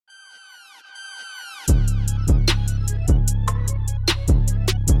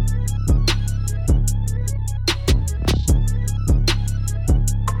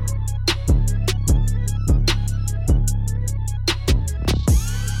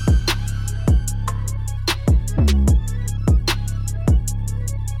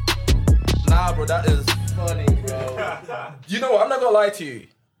not lie to you.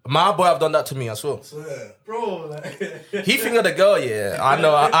 My boy have done that to me as well. Swear. Bro, like... He fingered the girl, yeah.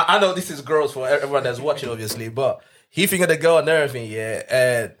 I know this is gross for everyone that's watching, obviously, but he fingered the girl and everything, yeah.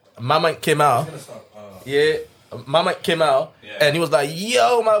 And Mama came out. Yeah. Mama came out and he was like,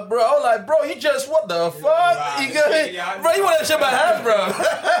 yo, my bro. I was like, bro, you just, what the fuck? Bro, you want to shake my hands, bro.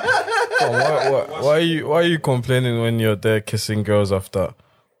 Why are you complaining when you're there kissing girls after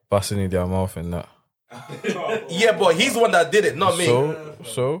busting in their mouth and that? Yeah, boy, he's the one that did it, not me.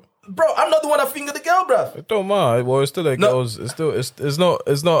 So? Bro, I'm not the one that fingered the girl, bro. It don't matter. Well, it's still a girl's. It's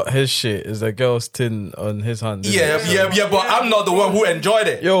not his shit. It's the girl's tin on his hand. Yeah, but I'm not the one who enjoyed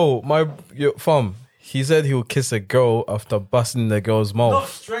it. Yo, fam. He said he would kiss a girl after busting the girl's mouth. Not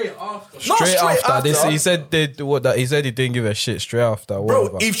straight after. Straight after. He said he said he didn't give a shit straight after. Bro,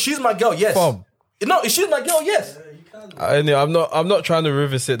 whatever. if she's my girl, yes. Fam. No, if she's my girl, yes. Anyway, I'm not trying to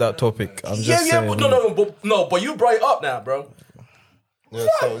revisit that topic. I'm just saying. But you brought it up now, bro.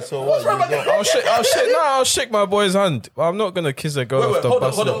 Yeah, so what? I'll shake my boy's hand. I'm not gonna kiss a girl after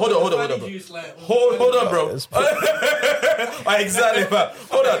busting. Hold on, bro. Exactly, man.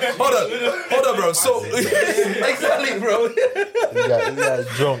 Hold on, bro. So exactly, bro. You got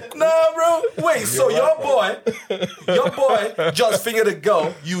drunk. Nah, bro. Wait, so your boy just fingered a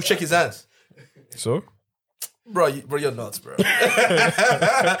girl. You shake his hands. So? Bro, you're nuts, bro. You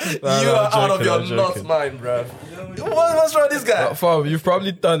are out of your nuts mind, bro. What's wrong with this guy? Fam, you've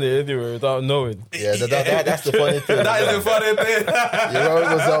probably done it anyway without knowing. Yeah, that's the funny thing. That is the funny thing. You know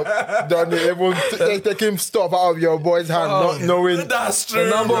what's up? Done it. Everyone taking stuff out of your boy's hand, not knowing. That's true. The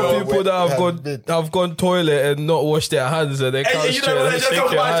number of people that have gone toilet and not washed their hands and they come straight and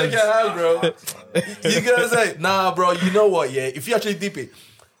shake your hands, bro. You gonna say, nah, bro. You know what? Yeah, if you actually dip it.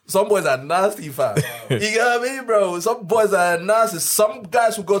 Some boys are nasty, fam. You get what I mean, bro? Some boys are nasty. Some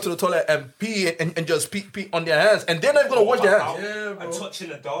guys will go to the toilet and pee and just pee on their hands, and they're not even gonna wash their hands. Yeah, bro. I'm touching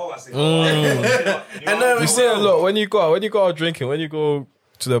the door. I say, and then you see a lot when you go out drinking, when you go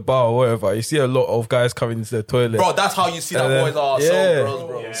to the bar or whatever, you see a lot of guys coming into the toilet. Bro, that's how you see that boys are so gross,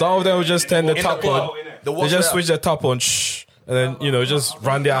 bro. Yeah. Some of them will just turn the tap on. They just switch the tap on, and then just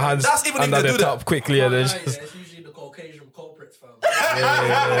run their hands under the tap quickly, and then just. It's usually the Caucasian culprits, fam. 100%.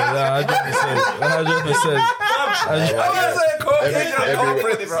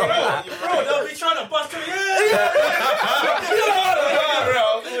 Bro, they'll be trying to bust your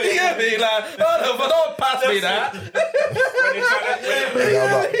You get me? Like, but don't pass me that. When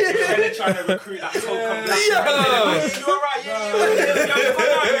they're trying to recruit that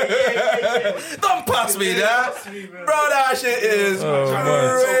Don't pass me that. Bro, that shit is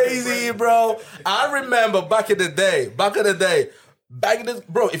crazy, bro. I remember back in the day,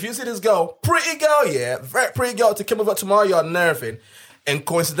 bro, if you see this girl, pretty girl, yeah, very pretty girl to come over to my yard and everything, and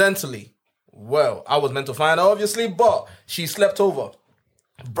coincidentally, well, I was meant to find her, obviously, but she slept over.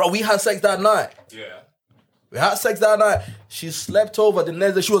 Bro, we had sex that night. Yeah. We had sex that night. She slept over. The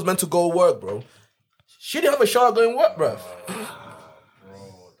next day, she was meant to go work, bro. She didn't have a shower going work, bro.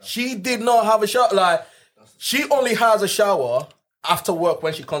 She did not have a shower. Like, she only has a shower after work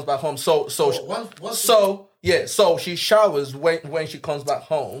when she comes back home. So she showers when she comes back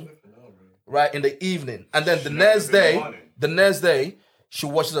home, right, in the evening. And then the next day, she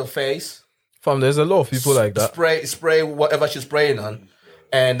washes her face. Fam, there's a lot of people like that. Spray whatever she's spraying on.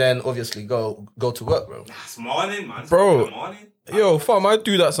 And then obviously go to work, bro. That's morning, man. Bro, yo, fam, I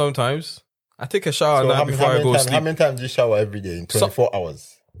do that sometimes. I take a shower at night before I go sleep. How many times do you shower every day in 24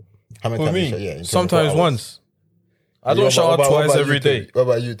 hours? How many times do you shower? Yeah, in 24 sometimes hours. Once. I don't shower twice every day. What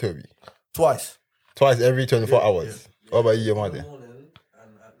about you, Toby? Twice Every 24 hours. What about you, Yamade?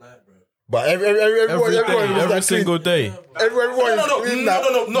 But every single day. Everyone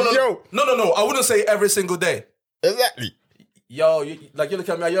No. I wouldn't say every single day. Exactly. Yo, you look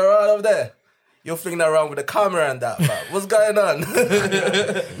at me, you're right over there. You're flipping around with the camera and that, man. What's going on?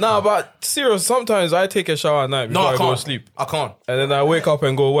 Nah, but serious, sometimes I take a shower at night before I go to sleep. I can't. And then I wake up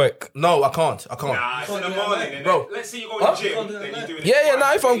and go work. No, I can't. Nah, it's in the morning, bro. Let's say you go to the gym, then you do it.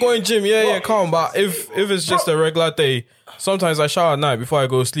 Yeah, if I'm going gym, calm. But if it's just a regular day, sometimes I shower at night before I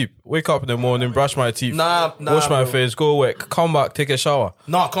go to sleep. Wake up in the morning, brush my teeth, wash my face, go work, come back, take a shower.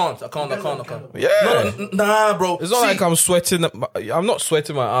 No, I can't. Yeah. Nah, bro. It's not like I'm sweating. I'm not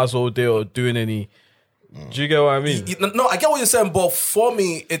sweating my ass all day or doing any. Do you get what I mean? No, I get what you're saying, but for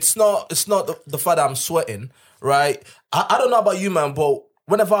me, it's not the fact that I'm sweating, right? I don't know about you, man, but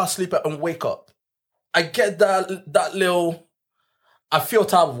whenever I sleep and wake up, I get that little, I feel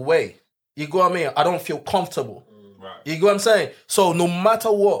type of way. You get what I mean? I don't feel comfortable. Right. You get what I'm saying? So no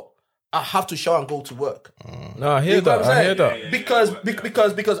matter what, I have to shower and go to work. No, I hear that. Because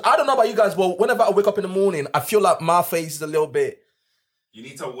I don't know about you guys, but whenever I wake up in the morning, I feel like my face is a little bit You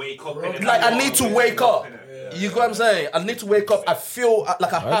need to wake up. Like I need to wake up. You know what I'm saying? I need to wake up. I feel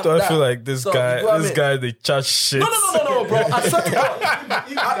like I have Why do I that. feel like this So, guy? you know what I This mean? guy, they chat shit. No, bro. I swear to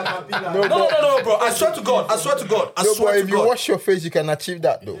God. No, bro. I swear to God. I swear to God. I No, swear but to if you God. wash your face, you can achieve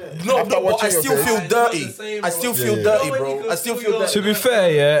that though. No, After but washing I your still face- feel dirty. It's the same, I still bro. feel Yeah. dirty, You know when bro. you I still feel feel your- dirty. To be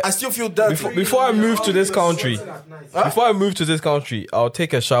fair, yeah. I still feel dirty. Before I move to this country, before I move to this country, I'll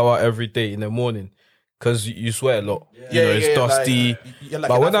take a shower every day in the morning because you sweat a lot. You know, it's dusty. You're like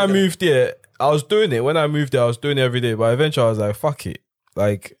But an when I African. moved there, I was doing it. When I moved there, I was doing it every day. But eventually, I was like, fuck it.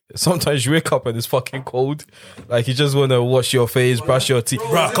 Like, sometimes you wake up and it's fucking cold. Like, you just want to wash your face, brush your teeth.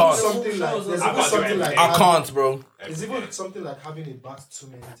 Bro, I can't. Something like, there's I even can't do something it. like I can't, bro. It's even something like having a bath too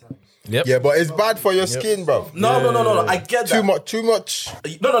many times. Yep. Yeah, but it's bad for your skin, bro. No. I get that. Too much.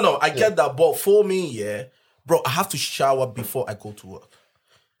 No. I get that. But for me, yeah, bro, I have to shower before I go to work.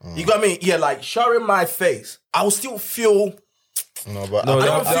 You got me? Yeah, like showering my face, I will still feel. No, but No, I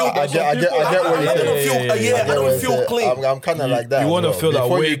don't feel- I get what you're saying. I don't feel clean. I'm kind of like that. You want to as well. feel that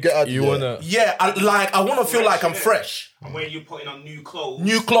Before weight. get out You there. want to. Yeah, I want to feel like I'm fresh. And when you're putting on new clothes,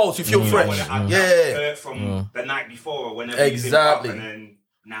 New clothes, you feel fresh. Yeah. Yeah. From the night before, or whenever Exactly. you zip up, and then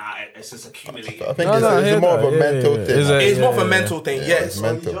it's just accumulating. I think No, I hear it's more of that. a mental Yeah. thing. It's more of a Yeah. mental thing. Yes. So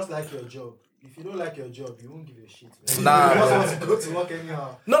Mental. you just like your job. If you don't like your job, you won't give a shit. Man. Nah. You just want to go to work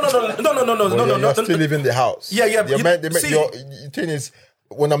anyhow. No. Well, you're still leaving the house. Yeah. Your See- thing is,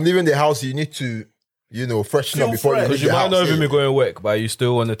 when I'm leaving the house, you need to, freshen Feel up before fresh. you leave Because you the might house. not even yeah. be going to work, but you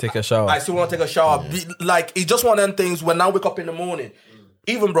still want to take a shower. I still want to take a shower. Like, it's just one of them things when I wake up in the morning.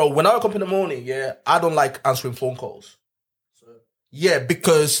 Even, bro, when I wake up in the morning, yeah, I don't like answering phone calls. Yeah,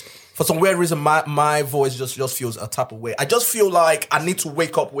 because for some weird reason, my voice just feels a type of way. I just feel like I need to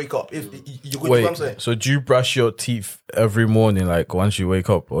wake up. If you get what I'm saying. Wait, so do you brush your teeth every morning, like once you wake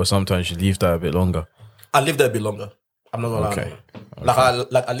up, or sometimes you leave that a bit longer? I live there a bit longer. I'm not gonna Okay. lie.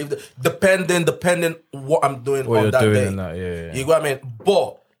 Like I live there, depending what I'm doing What on you're that doing day. and that, yeah. You know what I mean?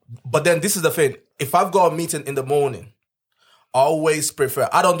 But then this is the thing. If I've got a meeting in the morning, I always prefer.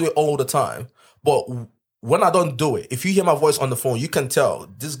 I don't do it all the time, but when I don't do it, if you hear my voice on the phone, you can tell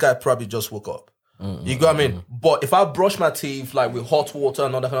this guy probably just woke up. You know what I mean? But if I brush my teeth like with hot water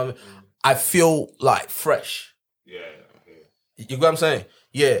and all that kind of, I feel like fresh. Yeah. You know what I'm saying?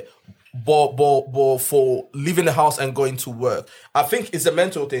 Yeah. But for leaving the house and going to work, I think it's a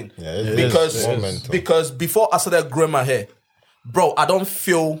mental thing. Yeah, it because is more mental. because before I started growing my hair, bro, I don't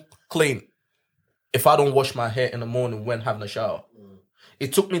feel clean if I don't wash my hair in the morning when having a shower.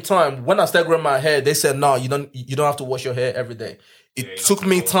 It took me time. When I started growing my hair, they said, no, you don't have to wash your hair every day. It took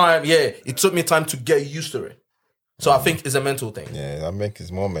me time, it took me time to get used to it. So I think it's a mental thing. Yeah, I think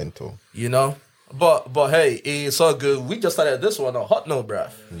it's more mental. You know? But hey, it's all good. We just started this one on hot note, bruh.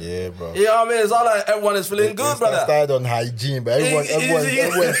 Yeah, bro. You know what I mean? It's all like everyone is feeling good, I brother. started on hygiene, but everyone's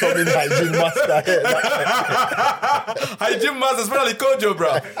coming hygiene master here. Hygiene master, especially Kojo,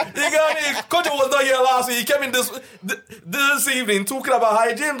 bro. You got me? Kojo was not here last week. He came in this evening talking about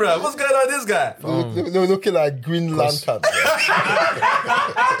hygiene, bro. What's going on with this guy? Looking like Green Lantern.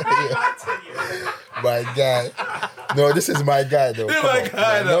 My guy. No, this is my guy though. This Come my on, guy,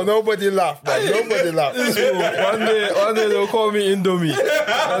 man. though. No, nobody laugh, man. Nobody laugh. One day they'll call me Indomie.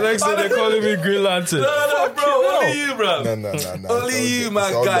 The next day they're calling me Green Lantern. No, bro. Only you, bro. No. Only you, It's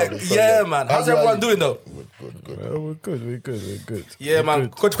my all guy. good, it's all Yeah, good. man. How's everyone doing, though? Good. We're good. Yeah, We're man.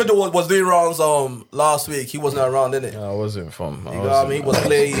 good. Kojo was doing rounds last week. He wasn't around, innit? I wasn't from. You know what I mean?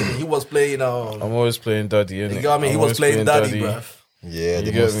 He was playing. I'm always playing daddy, innit? You know what I mean? He was playing daddy, bruv. Yeah,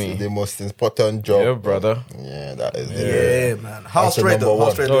 You get me? the most important job. Yeah, brother. Yeah, that is it. Yeah, man. How's That's the Trey though? number How's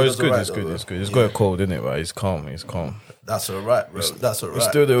one. Trey No, doing? it's good. It's good. It's good. He's got a cold, innit? But he's calm. That's all right, bro. That's all right.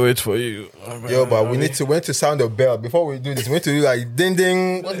 Still the wait for you. Yo, but we need to sound a bell before we do this. We need to do like ding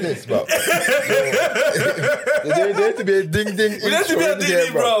ding. What's this, bro? There need to be a ding ding. We need to be a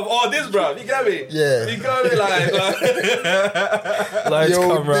DD, bro. Or this, bro. You get me? Yeah. You got me, like Lights, Yo,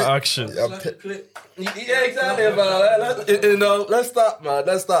 camera, big- action. yeah, exactly, man. Let's start, man.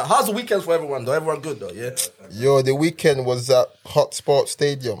 Let's start. How's the weekends for everyone, though? Everyone good, though, yeah? Yo, the weekend was at Hot Sports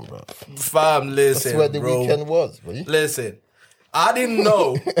Stadium, bro. Fam, listen, That's where the bro. weekend was, bro. Listen, I didn't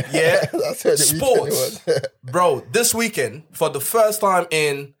know, yeah? That's where the Sports, weekend was. bro, this weekend, for the first time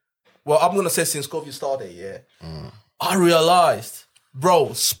in, well, I'm going to say since COVID started, yeah? I realized,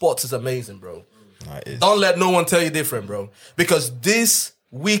 bro, sports is amazing, bro. Nah, it is. Don't let no one tell you different, bro. Because this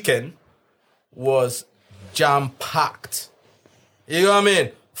weekend was jam-packed. You know what I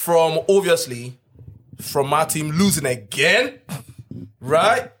mean? From my team losing again,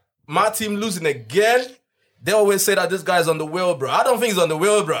 right? My team losing again. They always say that this guy's on the wheel, bro. I don't think he's on the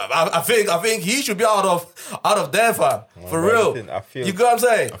wheel, bro. I think he should be out of there, fam. For real. You get what I'm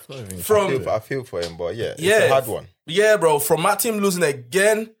saying? I feel for him, but yeah, it's Yeah. a hard one. Yeah, bro. From my team losing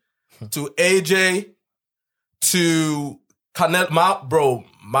again to AJ to Canelo,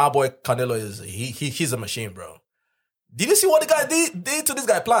 my boy Canelo he's a machine, bro. Did you see what the guy did to this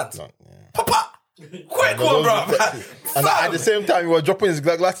guy Plant? Papa! Quick one, bro. And at the same time, he was dropping his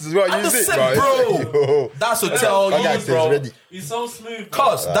glasses as well. At Use the it, same, bro. That's to tell That guy you, says bro. ready. He's so smooth. Bro.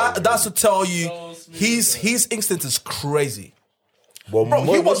 Cause that's to tell you, So smooth, his instinct is crazy. But Bro, he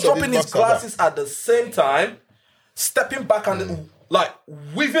was most of dropping these his boxers are- glasses at the same time, stepping back and like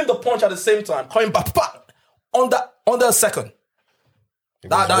weaving the punch at the same time, coming back under a second.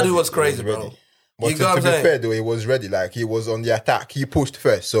 That dude was crazy, bro. ready. But You to got what be I'm saying? fair, though, he was ready. Like, he was on the attack. He pushed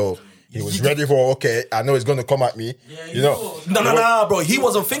first, so he was ready for, okay, I know he's going to come at me. You know? No, bro. He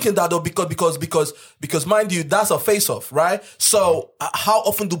wasn't thinking that though because mind you, that's a face-off, right? So how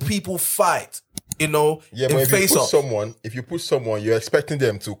often do people fight? You know, Yeah, in but if you face-off? push someone, you're expecting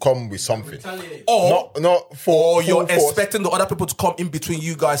them to come with something. Or Not for or you're full force. expecting the other people to come in between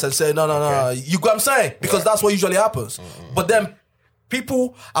you guys and say, no. You get what I'm saying? Because that's what usually happens. But then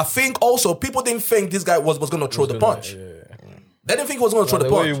people didn't think this guy was going to throw the punch. They didn't think he was going to throw the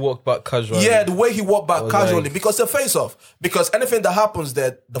The way punch. he walked back casually. Yeah, the way he walked back was casually like- because it's a face-off. Because anything that happens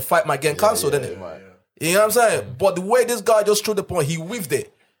there, the fight might get cancelled, innit? You know what I'm saying? But the way this guy just threw the punch, he weaved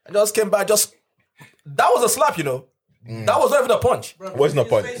it. And just came back, that was a slap, you know? That was not even a punch. Wasn't a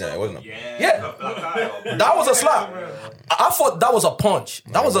point. Yeah, it wasn't a Yeah. That was a slap. I thought that was a punch.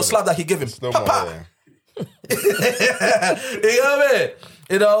 That was a slap that he gave him. no Papa. more, yeah. You know what I mean?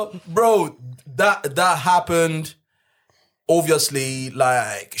 You know, bro, that happened. Obviously,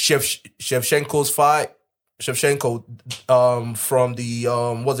 like Shevchenko's fight. Shevchenko from the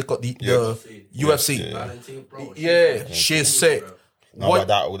what's it called? The UFC. Valentine, bro. Yeah, she's sick. No, What-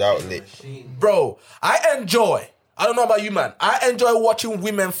 but without lit. Bro, I don't know about you, man. I enjoy watching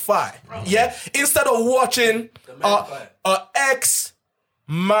women fight. Yeah? Instead of watching a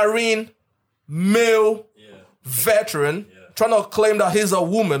ex-marine male veteran trying to claim that he's a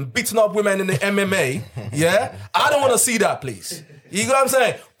woman, beating up women in the MMA. Yeah? I don't want to see that, please. You know what I'm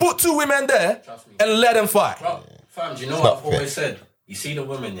saying? Put two women there and let them fight. Bro, fam, do you know what I've always said? You see the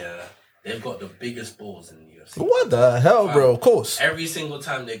women, yeah, they've got the biggest balls in the UFC. What the hell, bro? Of course. Every single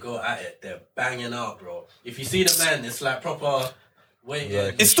time they go at it, they're banging out, bro. If you see the men, it's like proper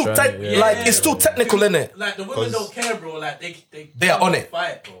waiting. It's too Yeah. it's too technical, innit? Like the women don't care, bro. Like They are on it.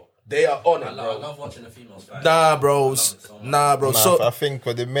 Fight, bro. They are on I it, love watching the females fight. Nah, bro. I love it so much. Nah, bro. Nah, So I think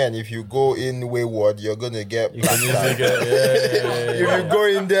for the men, if you go in wayward, you're gonna get. You can easily get, yeah. If you go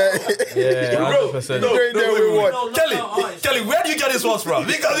in there, Yeah, 100%. you go in there wayward. No, Kelly, where do you get this one from?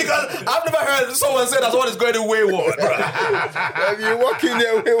 Because I've never heard someone say that's what is going to wayward, bro. If you walk in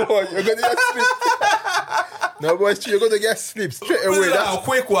there wayward, you're gonna get slipped. No, but it's true, you're gonna get slipped straight away. That's a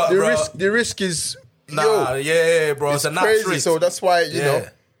quick one, the bro. risk. The risk is Nah, yeah, bro. It's a not crazy. trick. So that's why you Yeah. know.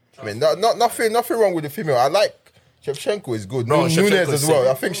 I mean, nothing wrong with the female. I like Shevchenko is good. Bro, Nunes Shevchenko as is well. sick.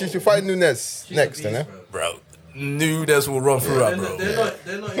 I think she should fight Nunes next, you know. Bro, Nunes will run through her, bro.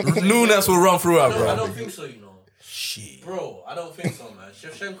 They're not Nunes will run through her, No, I bro. don't think so, you know. Shit. Bro, I don't think so, man.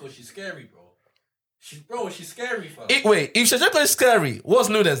 Shevchenko, she's scary, bro. She's scary, fam. Wait, if Shevchenko is scary, what's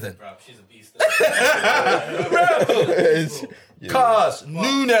Nunes then? Bro, she's a beast. Cause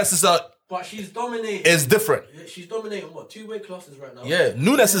Nunes But she's dominating. is different. She's dominating what? 2 weight classes right now. Yeah,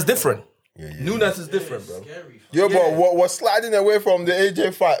 Nunes is different. Nunes is different, bro. Scary, fam. Yo, but what sliding away from the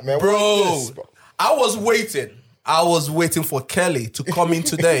AJ fight, man? Bro, What's this, bro? I was waiting for Kelly to come in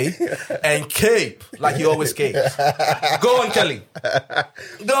today and cape like he always capes. Go on, Kelly.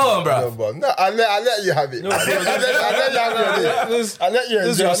 Go on, bro. No, but no, I'll let you have it. I'll let you have it. I'll let you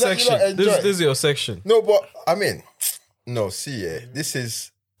This is enjoy. your I'll let you section. not enjoy. This is your section. No, but I mean, no. See, this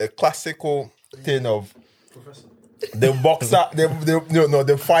is a classical thing of the boxer,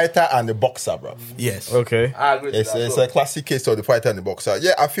 the fighter and the boxer, bro. Yes. Okay. I agree with It's a classic case of the fighter and the boxer.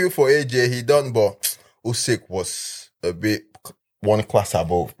 Yeah, I feel for AJ, he done, but Usyk was a bit one class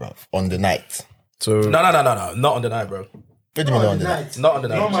above, bro, on the night. So No, not on the night, bro. What do you mean on the night? Not on the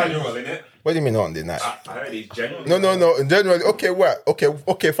night. General, innit? What do you mean on the night? I heard he's general. No. In general, okay, well,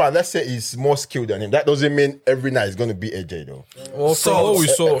 okay, fine. Let's say he's more skilled than him. That doesn't mean every night is going to be AJ, though. well, So- from what we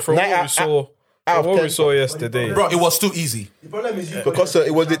saw, from Nah, what we saw, out of from what we 10. saw yesterday. Bro, it was too easy. The problem is you Because,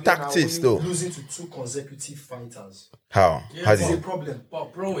 it was the tactics, though. Losing to two consecutive fighters. How? How It's did a you? problem.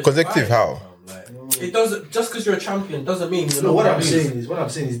 But bro, it's Consecutive fine, how? fam. Like, it doesn't just because you're a champion doesn't mean you're No, not what gonna I'm lose.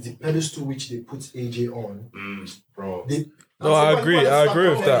 saying is the pedestal which they put AJ on, bro. they No, I agree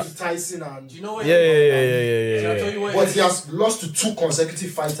with that. Tyson and Do you know what? Yeah. I'll tell you what. but he has lost to 2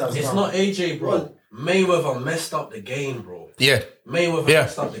 consecutive fighters. It's now. not AJ, bro. Mayweather messed up the game, bro. Yeah. Mayweather Yeah.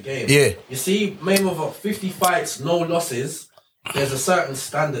 messed up the game. Yeah. You see, Mayweather, 50 fights, no losses. There's a certain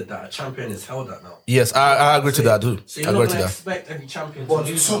standard that a champion is held at now. Yes, I agree to that, dude. So I you're agree not to going to that. expect every champion But to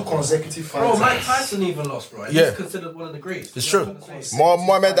do 2 something. consecutive Bro, fighters. Mike Tyson even lost, bro. And Yeah. he's considered one of the greats. It's You know true. what I'm saying?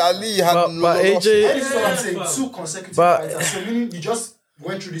 Muhammad Ali had But lost. AJ, This is what I'm saying. 2 consecutive But- fighters. So meaning you just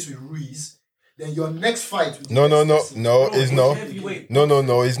went through this with Ruiz. Then your next fight. With No, Bro, it's no. heavyweight.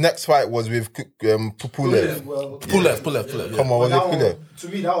 No. His next fight was with Pulev. Well, Pull left. Yeah. Come on, was it that Pulev? one, to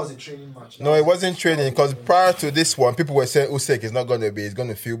me, that was a training match. No, it wasn't training because prior to this one, people were saying Usyk is not going to be, he's going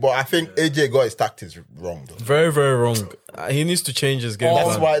to feel. But I think AJ got his tactics wrong, though. very, very wrong. He needs to change his game.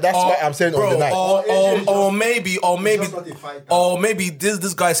 That's plan. why I'm saying on the night. Or maybe just not a fighter.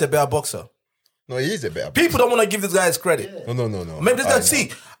 this guy's a better boxer. No, he is a better. People don't want to give this guy his credit. No. Maybe this guy, I see,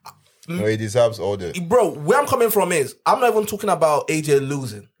 know. No, he deserves all the. bro, where I'm coming from is I'm not even talking about AJ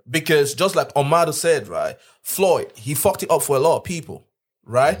losing because just like Omado said, right, Floyd, he fucked it up for a lot of people,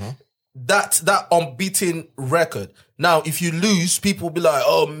 right? That unbeaten record. Now, if you lose, people will be like,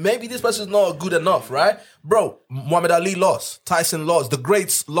 oh, maybe this person's not good enough, right? Bro, Muhammad Ali lost, Tyson lost, the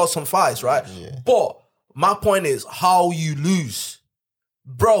greats lost some fights, right? But my point is how you lose.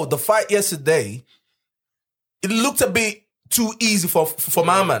 Bro, the fight yesterday, it looked a bit too easy for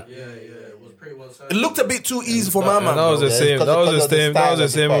my man. Yeah, it was pretty well said. It looked a bit too easy for my man. And that was bro. the same. because That was of the the same. That style was the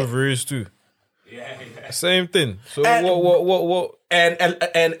of the same fight. with Ruiz too. Yeah. Same thing. So And- what?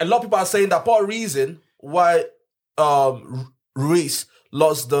 And a lot of people are saying that part of the reason why Ruiz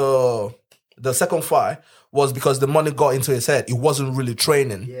lost the second fight was because the money got into his head. He wasn't really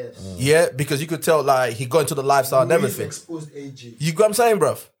training. Yes. Yeah, because you could tell like he got into the lifestyle and Ruiz everything. exposed AJ. You get what I'm saying,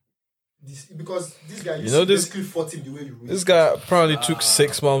 bruv? Because this guy, know this- basically fought him the way Ruiz. This guy apparently took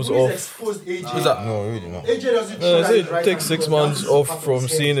 6 months Ruiz off. exposed AJ. Who's that? No, really not. AJ doesn't No, show he that right takes hand 6 because months that is off part of from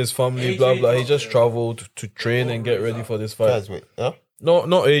his seeing head. his family. AJ Blah blah. He got just there. traveled to train and get ready for this fight. Guys, wait. Huh? No,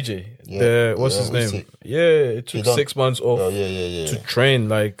 not AJ. Yeah. What's Yeah, his name? Usyk. Yeah, it took don't- 6 months off Oh, yeah. to train.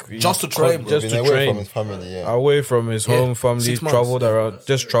 Like Just to train, bro. just Been to away train. from his family, yeah. Away from his home family, 6 months. traveled around,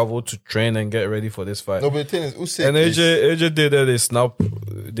 just traveled to train and get ready for this fight. No, but the thing is, Usyk And is... AJ did that. They snap,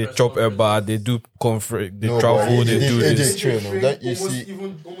 they chop a bar, they do conference, they No, travel, but they do AJ this. train, no, don't you almost, see?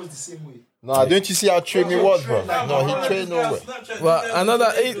 even almost the same way. No, don't you see how trained he was, bro? No, he trained nowhere. But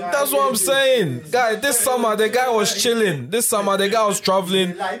that's what I'm saying, guy. This summer the guy was chilling. This summer the guy was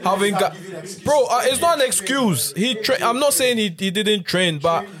traveling, having. Bro, it's not an excuse. I'm not saying he didn't train,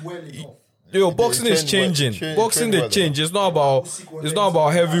 but Well enough. yo, boxing is trained well. changing. Boxing Trained they well. change. It's not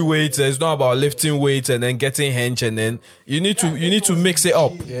about heavyweights. It's not about lifting weights and then getting hench and then you need to mix it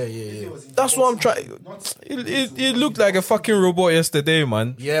up. Yeah. That's what I'm trying. It looked like a fucking robot yesterday,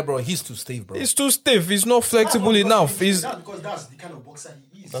 man. Yeah, bro, he's too stiff, bro. He's too stiff. He's not flexible enough. He's That's because that's the kind of boxer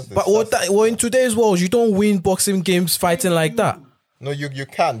he is. but well, in today's world, you don't win boxing games fighting like that. No, you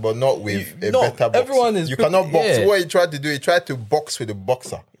can, but not with a No, better boxer. everyone is You cannot box. yeah. What he tried to do, he tried to box with a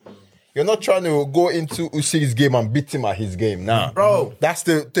boxer. You're not trying to go into Usyk's game and beat him at his game. Nah, Bro. That's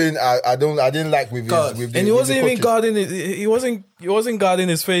the thing I didn't like with Cause- his with the, And he with wasn't the even coaches. guarding it. He wasn't guarding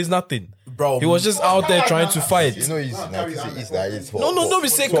his face. Nothing. Bro, He was just out there trying to fight. You know he's like he's No, be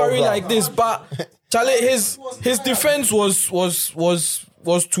say carry like this, but Charlie, his defense was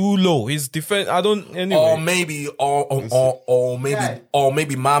too low. His defense, I don't anyway. or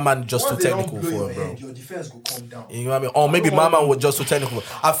maybe my man just too Once they don't technical blow for your him, bro. head, your defense will come down. You know what I mean? Or maybe my man was just too technical.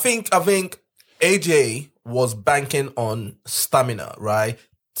 I think AJ was banking on stamina, right?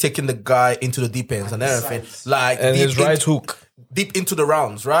 Taking the guy into the deep ends and everything, like And deep his right into- hook. deep into the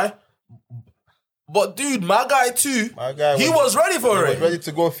rounds, right? But dude, my guy too, My guy he was ready for He it. was ready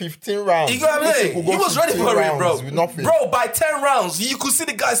to go 15 rounds. You know what I'm Usyk saying? could go He was ready 15 for it, bro. rounds with nothing. Bro, by 10 rounds, you could see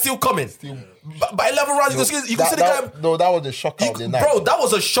the guy still coming. By 11 rounds, you could see the guy. No, that was the shocker of the night. Bro, that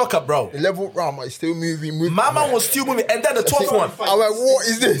was a shocker, bro. 11th round, but he's still moving. My man was still moving, and then the 12th one, I'm like, what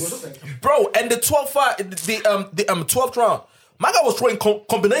is this? bro. And the 12th fight, the 12th round, my guy was throwing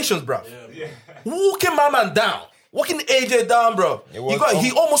combinations, bro. Walking my man down, walking AJ down, bro.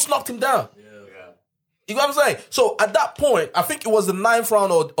 He almost knocked him down. You know what I'm saying? So at that point, I think it was the 9th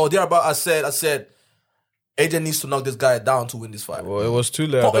round or thereabout. I said, AJ needs to knock this guy down to win this fight. Well, it was too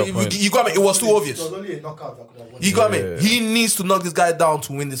late at that point. You got me. It was too obvious. It was only a knockout that could have won. You got me. He needs to knock this guy down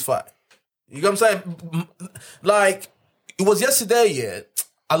to win this fight. You know what I'm saying? Like, it was yesterday, yeah.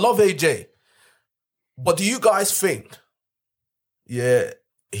 I love AJ. But do you guys think, yeah,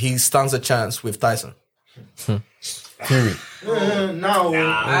 he stands a chance with Tyson? Fury. Now,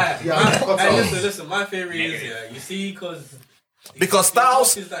 yeah, cut out. Listen, my theory is, you see, because Because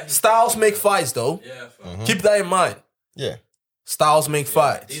styles make fights though. Yeah, Keep that in mind. Yeah. Styles make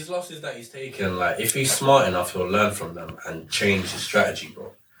fights. these losses that he's taken, like if he's smart enough, he'll learn from them and change his strategy,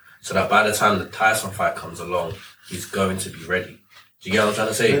 bro. So that by the time the Tyson fight comes along, he's going to be ready. Do you get what I'm trying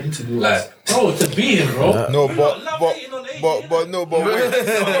to say? Ready to do Like, bro, to beat him, bro. No, You but lot love but hating on AJ, but but no, but wait.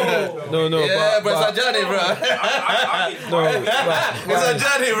 No, Yeah, but it's a but journey, bro. but It's a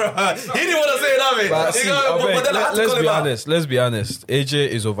journey, bro. He didn't want to say it, I mean. see, But then I had to let's call be him out. honest. Let's be honest. AJ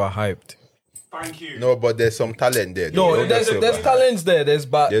is overhyped. Thank you. No, but there's some talent there. No, Don't there's say there's overhyped. talents there. There's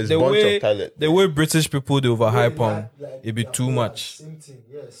There's the bunch way of talent. the way British people they overhype him, Like, it be too much. Same thing,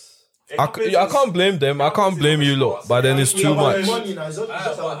 yes. I can't blame them. I can't blame you lot, but then it's too much. Money now, it's just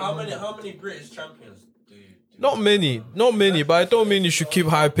But about how money. many British champions do you? Not many, but I don't mean you should keep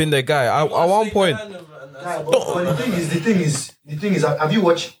hyping the guy. At one point, Yeah, but the thing is, have you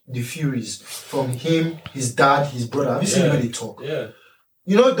watched the Furies from him, his dad, his brother? Have you seen the way they talk? Yeah.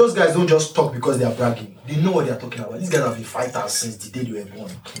 You know, those guys don't just talk because they are bragging. They know what they are talking about. These guys have been fighters since the day they were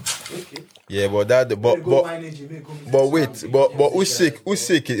born. Yeah, but wait, but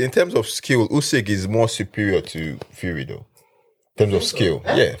Usyk in terms of skill, Usyk is more superior to Fury though. In terms of skill,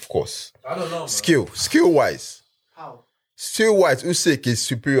 yeah, of course. I don't know, man. Skill wise, How? Usyk is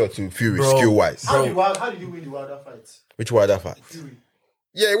superior to Fury Bro. skill wise. How did you win the Wilder fight? Which Wilder fight? Fury.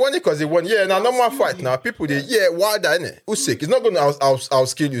 Yeah, he won it because he won. Yeah, now normal fight now. People they Wilder innit? Usyk is not gonna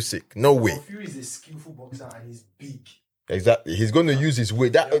outskill Usyk. No way. Fury is a skillful boxer and he's big. Exactly. He's gonna use his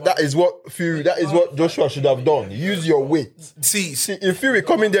weight. That is what Fury. That is what Joshua should have done. Use your weight. See, See, if Fury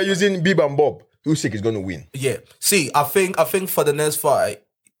come in there using Bib and Bob, Usyk is gonna win. yeah. See, I think for the next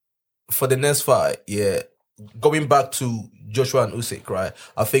fight, yeah, going back to Joshua and Usyk, right?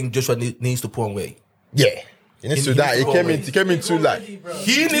 I think Joshua needs to put on weight. Yeah. He needs to die. He came in too light.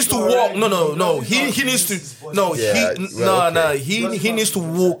 He needs to walk. No. He needs to. No, Yeah, he well, no. okay. He needs to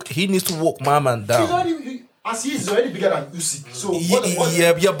walk. He needs to walk my man down. As he's already bigger than Usyk. So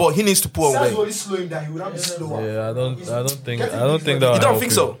Yeah, but he needs to put on That's weight. only slow him down. He would not be slower. yeah, I don't think Getting that. big Will You don't help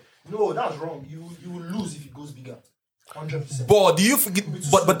think so? No, that's wrong. You will lose if he goes bigger. 100%. But do you forget?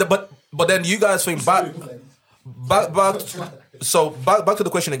 But then you guys think back to the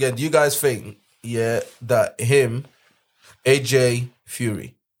question again. Do you guys think that him, AJ,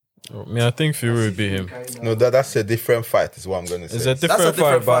 Fury? I think Fury will beat him. No, that's a different fight. Is what I'm gonna say. It's a That's a different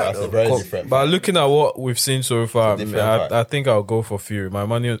different fight, fight, but though. Very different But fight. looking at what we've seen so far, different fight. I think I'll go for Fury. My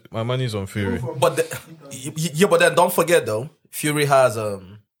money's on Fury. But but then don't forget though, Fury has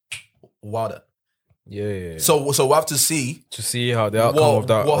Wilder. Yeah. So we have to see. To see how the outcome of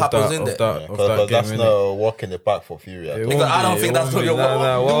that what of happens that, in of there. that, of Because that game. that's innit? not a walk in the park for Fury. It Because I don't won't think be, that's it the won't be.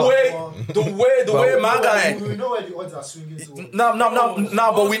 Nah, what? way my guy. We know where the odds are swinging to.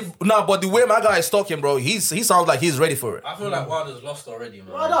 But the way my guy is talking, bro, he sounds like he's ready for it. I feel like Wilder's lost already,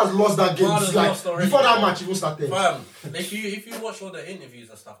 man. Wilder has lost that game. Wilder's Like, lost already, before that man. match even started. Fam, if you watch all the interviews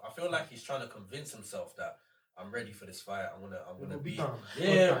and stuff, I feel like he's trying to convince himself that I'm ready for this fight. I'm gonna be be. down.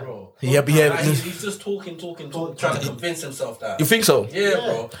 Yeah, bro. Yeah, Like, he's just talking, trying to convince himself that. You think so? Yeah,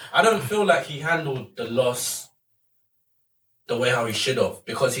 bro. I don't feel like he handled the loss the way how he should have,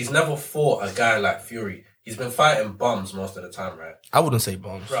 because he's never fought a guy like Fury. He's been fighting bums most of the time, right? I wouldn't say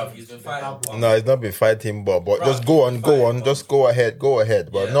bombs. Bro, he's been fighting bums. No, it's not been fighting, but just go on. Just go ahead,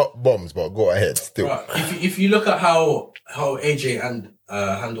 but Yeah. not bombs, but go ahead still. Bro, if you look at how AJ and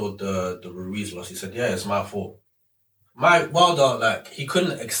handled the Ruiz loss, he said, "Yeah, it's my fault." Wilder, like, he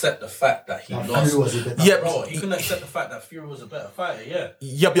couldn't accept the fact that he lost. Fury was a better. Yeah, Bro, he couldn't accept the fact that Fury was a better fighter. Yeah.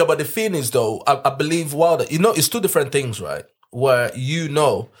 Yeah, but the thing is though, I believe Wilder. It's two different things, right? Where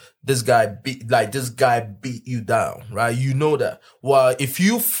this guy beat you down, right? You know that. Well, if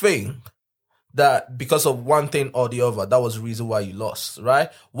you think that because of one thing or the other, that was the reason why you lost, right?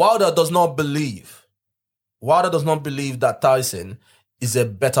 Wilder does not believe that Tyson is a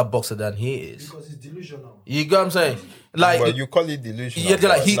better boxer than he is. Because he's delusional. You get what I'm saying? Like, But you call it delusion. Yeah,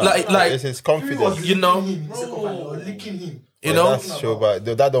 like, it's his Fury confidence. was You know? licking him in the second fight. They were licking him. you know, That's true, but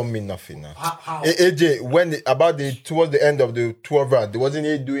that don't mean nothing now. How? AJ, towards the end of the 12 round, wasn't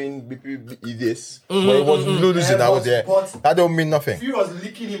he doing this? But it was losing. I was there. But- That don't mean nothing. Fury was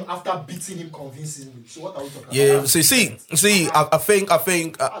licking him after beating him convincingly. So what are we talking yeah. about? See. I think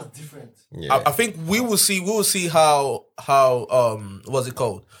That's different. Yeah. I think we will see how what's it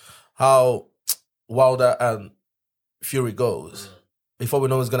called? How Wilder and Fury goes before we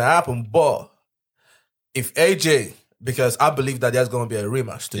know what's gonna happen. But if AJ, because I believe that there's gonna be a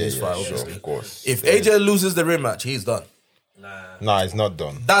rematch to this fight, sure, obviously. of course. If AJ loses the rematch, he's done. Nah, it's not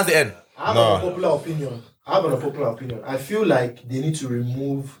done. That's the end. I have an unpopular opinion. I feel like they need to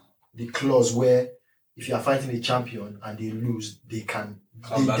remove the clause where if you are fighting a champion and they lose, they can.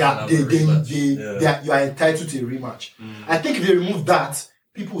 Come back and have a rematch. You are entitled to a rematch. I think if they remove that,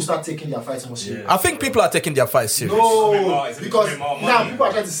 people will start taking their fights more serious. I think people are taking their fight serious. No, It's a because bit more now money. people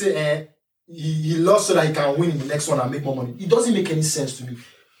are trying to say, he lost so that he can win in the next one and make more money. It doesn't make any sense to me.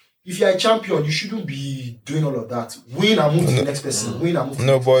 If you're a champion, you shouldn't be doing all of that. Win and move to the next person. Win and move to the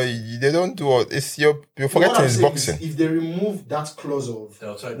No, next boy, they don't do all. It's you're What forgetting I'm it's saying boxing. is if they remove that clause of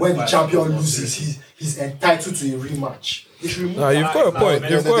They'll take when the the fight champion more loses, seriously. he's entitled to a rematch. They should remove Nah, that. you've got a point.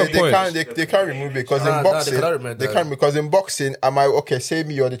 You've got a point. They can't remove it because Nah, in nah, boxing they cannot remove they that. can't because in boxing am I okay? Say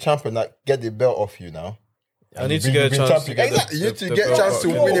me you're the champion, like get the belt off you now. I need to get a chance to get exactly. the, You need to the get a belt chance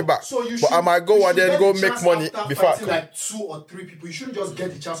back. to win it back. So you But am I you go and should then get go the make chance money after before I fighting come? like 2 or 3 people. You shouldn't just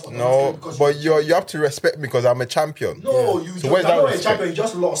get the chance. No, because but you have to respect me because I'm a champion. No, you So just, where's you're that not a respect? champion. You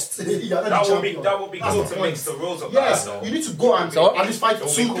just lost. You're not That the would be champion. that would be That's cool the to point. mix the rules of Yes, that. you need to go and So- at least fight It'll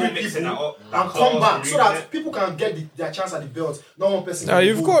 2, be cool 3 mixing people that up. and Like come back clause, so that reading it. people can get their chance at the belt. Not one person. Nah, can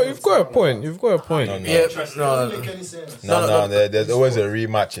you've go got with you've got a it. point. You've got a point. Yeah, It no, doesn't make any sense. No, there's always a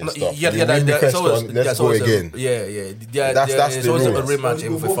rematch and stuff. yeah, You win the there's first always, one, let's there's go always again. That's there's the always a rules. rematch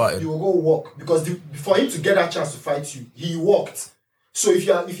You if we will fight. go walk because for him to get that chance to fight you, he walked. So if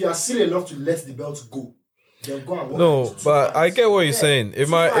you are silly enough to let the belt go, then go and walk. No, Two but I fights. get what you're Yeah, saying. It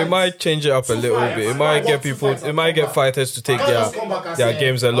two might fights. change it up a Two little fights. bit. It I might want get two people. fights It and might come get back. fighters to take I can't just come back and their say,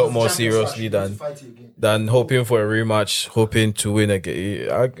 games a I lot was more champion, so I seriously should go to than fight you again. hoping for a rematch, hoping to win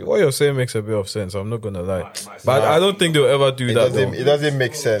again. What you're saying makes a bit of sense. I'm not gonna lie, but I don't think they'll ever do that. though. It doesn't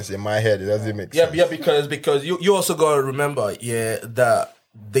make sense in my head. It doesn't make Yeah, sense. yeah, because you also gotta remember, that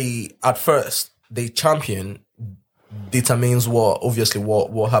at first the champion determines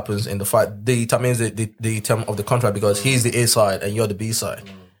what happens in the fight. Determines the term of the contract because he's the A side and you're the B side.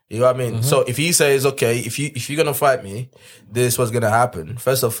 You know what I mean? So if he says, okay, if you're gonna fight me, this is what's gonna happen.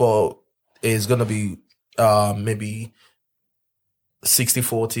 First of all, it's gonna be maybe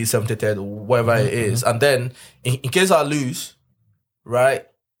 60-40, 70-30, whatever it is. And then in case I lose, right,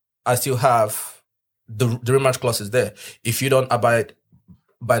 I still have the rematch clause is there. If you don't abide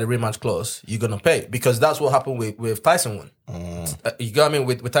by the rematch clause, you're gonna pay because that's what happened with Tyson one. You got what I mean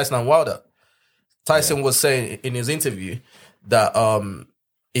with Tyson and Wilder. Tyson was saying in his interview that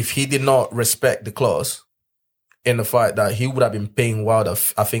if he did not respect the clause in the fight, that he would have been paying Wilder,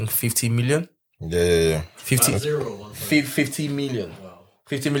 I think 50 million. Yeah. 50 million.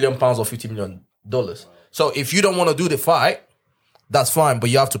 50 million pounds or $50 million. So if you don't want to do the fight, that's fine, but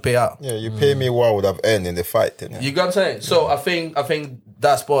you have to pay out. Yeah, you pay me what I would have earned in the fight. innit? You got what I'm saying? So I think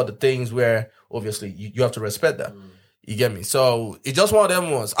that's part of the things where obviously you have to respect that. You get me? So it's just one of them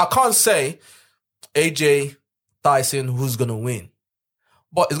ones. I can't say AJ Tyson who's gonna win,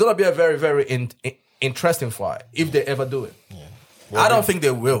 but it's gonna be a very very interesting fight if they ever do it. I don't think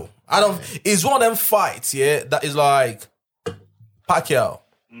they will. It's one of them fights, that is like Pacquiao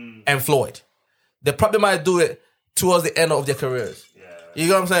and Floyd. They probably might do it towards the end of their careers. You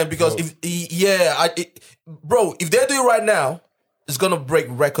know what I'm saying? Because if they do it right now, it's gonna break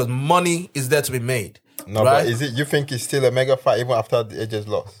records. Money is there to be made. No, right? but you think it's still a mega fight even after the AJ's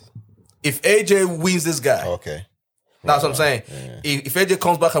loss? If AJ wins this guy, Okay. that's what I'm saying. If AJ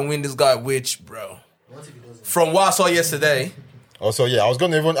comes back and win this guy, which, bro, from what I saw yesterday, Also, yeah, I was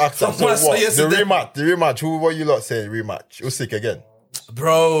gonna even ask that. So Someone saw what? The yesterday. rematch. Who? What you lot saying? Rematch. Usyk again.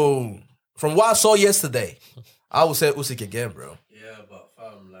 bro, from what I saw yesterday, I would say Usyk again, bro. Yeah, but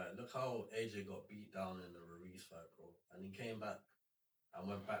fam, like, look how AJ got beat down in the Ruiz fight, bro, and he came back and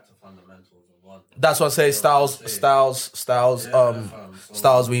went back to fundamentals and won. That's what I say. Styles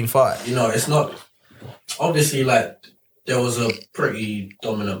win fight. You know, it's not obviously like there was a pretty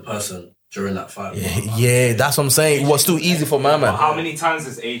dominant person during that fight. Yeah, that's what I'm saying. It was too easy for my man. How many times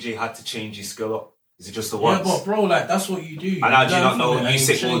has AJ had to change his skill up? Is it just the Yeah, once? but bro, like that's what you do. And now do you not learn know from it and you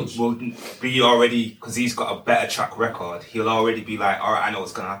Usyk change. will be already, because he's got a better track record, he'll already be like, all right, I know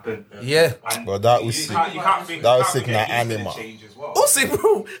what's going to happen. Yeah. And But that you Usyk- can't think, that you Usyk can't na forget he's gonna animal. change as well. Usyk,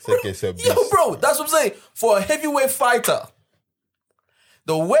 bro. Usyk is a beast. Yo, bro, that's what I'm saying. For a heavyweight fighter,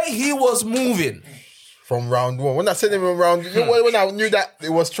 the way he was moving, From round one. When I said him in round, you know, when I knew that it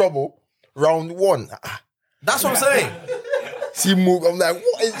was trouble, round one. that's what I'm saying. See move. I'm like,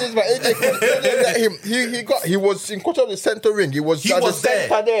 what is this? But AJ couldn't let him. He was in control of the center ring. He was He at was the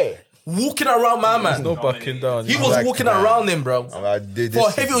center there. Walking around my man. No backing down. He was like, walking nah. around him, bro. I'm like, dude, For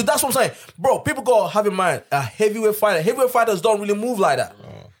this a heavyweight, that's what I'm saying. Bro, people gotta have in mind, a heavyweight fighter. Heavyweight fighters don't really move like that.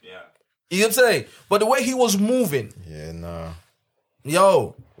 Yeah. You know what I'm saying? But the way he was moving, Yeah, nah.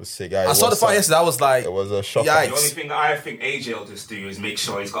 yo, Usyk, I saw the fight yesterday. I was like, It was a shock. The only yikes. thing that I think AJ will just do is make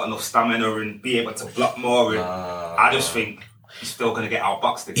sure he's got enough stamina and be able to block more. And I just think he's still gonna get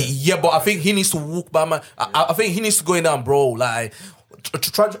outboxed again. Yeah, but I think he needs to walk by man. I think he needs to go in down, bro. Like,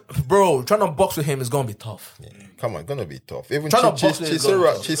 trying to box with him is gonna be tough. Yeah. Come on, gonna be tough. Even Trying to box with him is gonna be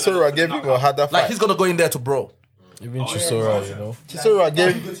tough. Chisora gave him a harder fight. Like, he's gonna go in there to bro. Even Chisora, you know. Chisora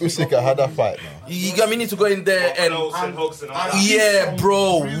gave Usyk a harder fight now. You got me need to go in there and Hooks and all that. yeah,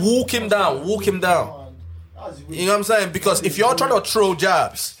 bro, walk him down. You know what I'm saying? Because if you're trying to throw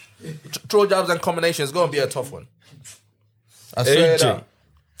jabs and combinations, it's gonna be a tough one. I swear AJ. that.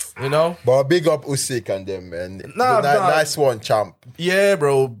 You know? But big up Usyk and them, man. Nah. Nice one, champ. Yeah,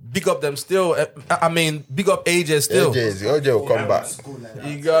 bro. Big up them still. I mean, big up AJ still. AJ will come back.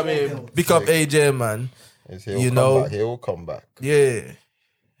 You got me? Big up AJ, man. He will come back. Yeah.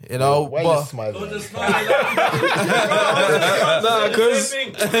 You know, Why but you smiling? Nah, because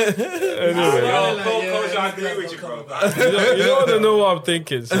Coach, I agree with you, bro. you don't want to know what I'm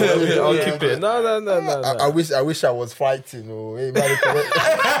thinking, so I'll keep it. No. I wish I was fighting. Oh, hey, man,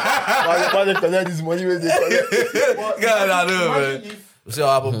 they collect this money when they collect. God, I know, man.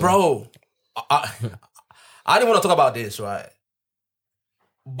 So, but bro, I didn't want to talk about this, right?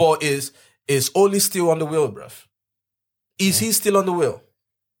 But is Oli still on the wheel, bruv? Is he still on the wheel?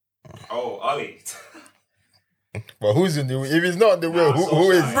 Oh, Ollie. But who's in the wheel? If he's not on the wheel,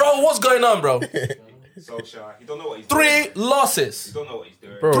 who is? Bro, what's going on, bro? So shy. You don't know what he's doing. 3 losses. You don't know what he's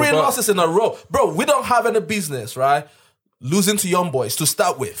doing. Bro, 3 but- losses in a row. Bro, we don't have any business, right? Losing to young boys to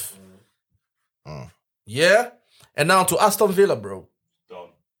start with. Yeah? And now to Aston Villa, bro. Done.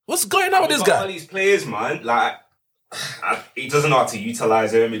 What's going on with this All guy? these players, man, like, he doesn't know how to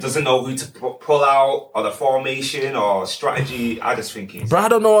utilize them. He doesn't know who to pull out or the formation or strategy. I just think he's... Bro, I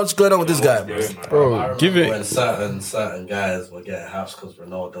don't know what's going on with this guy, bro. Bro, give it. When certain guys were getting haps because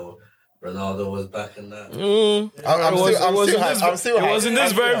Ronaldo was back in that. I'm still It was in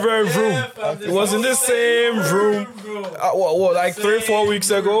this very room. It was in this same room. What, like 3-4 weeks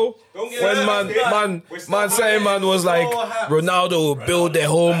ago? When man saying man was like, Ronaldo will build the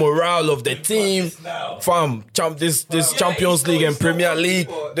whole morale of the team. Fam, this Champions League and Premier League.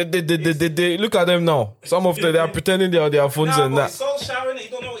 They look at them now. Some of them, they are pretending they are their phones and that. He's so shy, he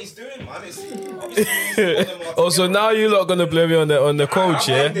don't know what he's doing, man. Also, now you lot gonna blame me on the coach,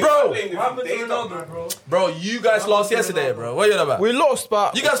 yeah? Bro, you guys lost yesterday, bro. What are you about? We lost,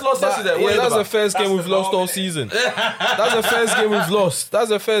 but You guys lost yesterday. What are Yeah, you that's the about? first game we've lost all season. That's the first game we've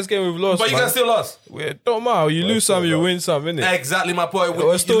lost. But you guys still lost. Don't matter. You lose some, you win some, innit? Exactly my point.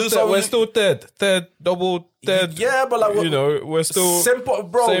 We're still third. Yeah, but like, You know, we're still same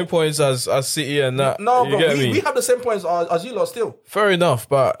bro. same points as City and that. No, you bro, get we me? have the same points as you lot still. Fair enough,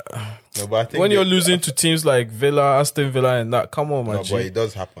 but No, but I think when you're losing to teams like Villa, Aston Villa, and that, come on, man. No, G. but it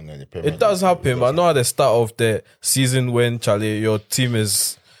does happen in the Premier It does League. happen, but not at the start of the season when Charlie, your team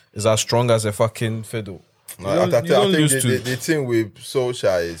is as strong as a fucking fiddle. No, You don't I think lose to. the team with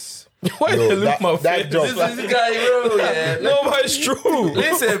Solskjaer is. Why they look my that face? job. This is the guy, bro. Yeah. No, but it's true.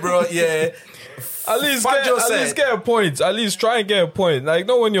 Listen, bro. Yeah. At least Fangio at said- least get a point. At least try and get a point. Like,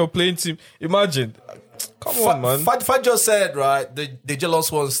 not when you're playing team. Imagine. Come on, man. Fad just said, right, the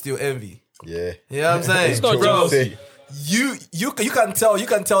jealous ones still envy. Yeah. You know what I'm saying? It's not bro, jealousy. you can tell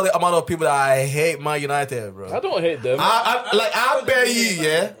the amount of people that I hate Man United, bro. I don't hate them. I bet you,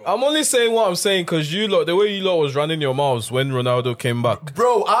 yeah. I'm only saying what I'm saying because you lot, the way you lot was running your mouths when Ronaldo came back.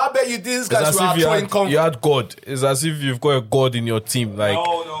 Bro, I bet you these It's guys as were if you throwing had, confidence. you had God. It's as if you've got a God in your team. Like,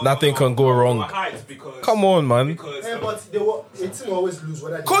 nothing can go wrong. Come on, man. Yeah, but a team always lose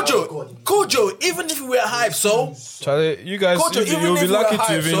whether they have God. Kojo, even if we were hype, so Charlie, you guys, Coach, even you'll if be we lucky were hype,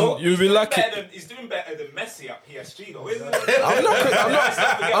 to even. so- You'll be lucky. He's doing better than Messi at PSG, though, isn't I'm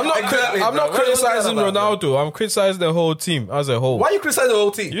not Exactly, bro. criticizing What are you talking about, Ronaldo. I'm criticizing the whole team as a whole. why you criticize the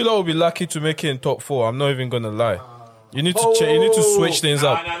whole team? You lot will be lucky to make it in top 4. I'm not even gonna lie. You need to you need to switch things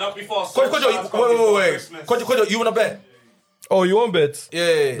up. not before. Kojo, wait. Kojo, you wanna bet? Oh, you want bet?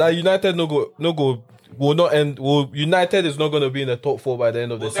 Yeah. That United no go will not end. United is not going to be in the top 4 by the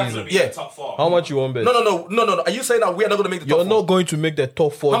end of the season. Yeah. Top 4. How much you want bet? No. Are you saying that we are not going to make the top You're four? not going to make the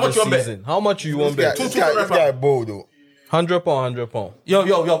top 4 How much this you want bet? season. How much you want bet? This guy bold though. £100.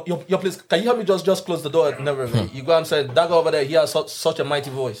 Yo, please, can you help me just close the door and everything? You go and say, that guy over there, he has such a mighty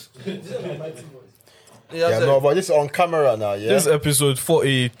voice. Yeah, no, but this is on camera now, yeah? This is episode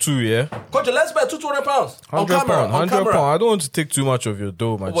 42, yeah? Coach, let's bet £200 on £100. camera. On £100. camera. I don't want to take too much of your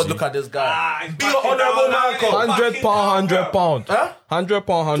dough, man. But look at this guy. he's Be an backing honorable down man, now, Coach. £100. Huh?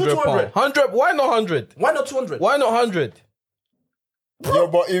 £100. 100. Why not 100? Why not 200? Why not 100? Yo,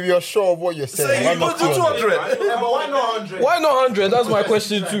 but if you're sure of what you're saying, Say why you not put 200? 200. Yeah, but why not 100? Why not 100? That's my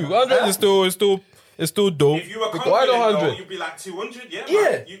question too. 100 is still it's still dope. If you were Why the confident, 100? you'd be like 200. Yeah, Yeah.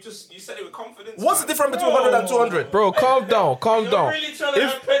 man. You said it with confidence. What's the man. difference between 100 and 200? Bro, calm down. Really trying to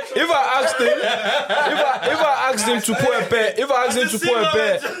have petrol. If I asked him, if I asked him to put a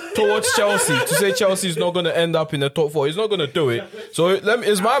bet, towards Chelsea to say Chelsea is not going to end up in the top 4, he's not going to do it. So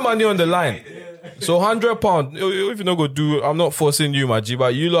it's my money on the line. So £100. If you're not going to do it, I'm not forcing you, my G,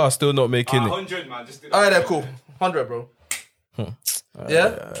 but you lot are still not making it. 100, man. Just All right, then, cool. 100, bro.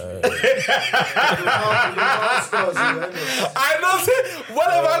 Yeah? I know, see,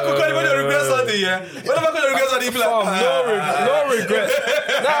 whatever I could call you when you regret something, yeah? Whatever I could regret something, you be like, No regret.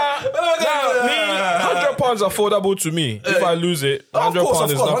 Me, £100 affordable to me. If I lose it, £100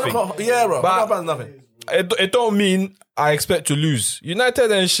 is nothing. Yeah, bro. But- £100 is nothing. It don't mean I expect to lose.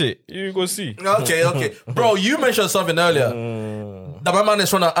 United and shit. You go see. Okay. Bro, you mentioned something earlier. That my man is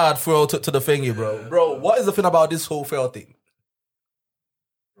trying to add fuel to the thingy, bro. Bro, what is the thing about this whole fail thing?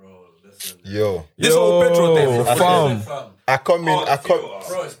 Yo, This whole petrol thing. Fam. I come in. Bro,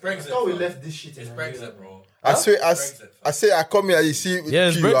 it's Brexit. thought we left this shit. It's Brexit, bro. I say I come here. You see, with Yeah,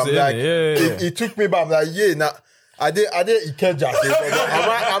 it's Q, I'm Brexit, like, yeah. It took me back. I'm like, yeah, now. I did Ikeja.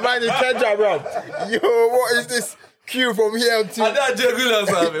 Am I in Ikeja, bro? Yo, what is this queue from here until? What's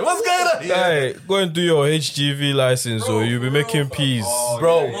going on? Hey, go and do your HGV license, or you'll be making peas.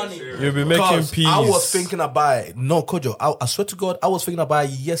 Bro, You'll be making cause peas. I was thinking about it. No, Kojo, I swear to God, I was thinking about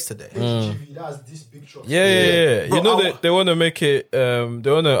it yesterday. HGV, that's this big truck. Yeah. Bro, You know they want to make it. They want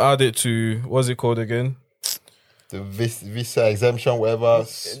to add it to what's it called again? The visa exemption, whatever.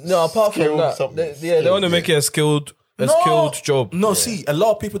 No, apart from skill, that, something. they want to make it a skilled job. No, see, a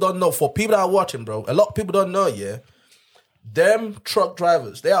lot of people don't know. For people that are watching, bro, a lot of people don't know, yeah. Them truck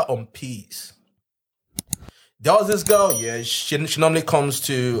drivers, they are on P's. There was this girl, yeah, she normally comes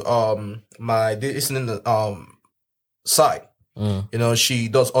to my listening site. You know, she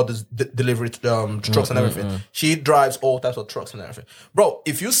does all this delivery trucks and everything. She drives all types of trucks and everything. Bro,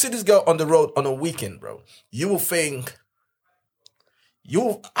 if you see this girl on the road on a weekend, bro, you will think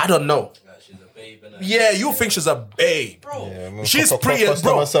I don't know. She's a babe, innit? Yeah, you think she's a babe. Bro, Yeah, She's pretty,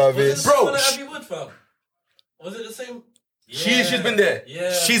 customer bro. service. Bro, Abbey Wood, fam. Was it the same? She's been there.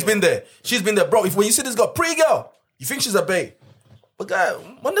 Yeah, She's bro. been there. She's been there, bro. If when you see this girl, pretty girl, you think she's a babe. But guy,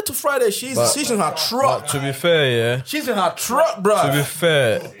 Monday to Friday, she's in her truck. To be fair, yeah. She's in her truck, bro. To be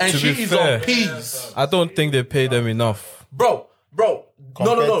fair, And to she be is fair, on P's. I don't think they pay them enough. Bro. No.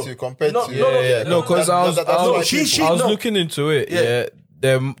 Compared No, to no, Yeah, no, because I was she- I was no. looking into it.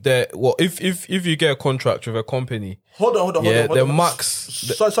 Yeah, well, if you get a contract with a company, Hold on. yeah, hold the on. max.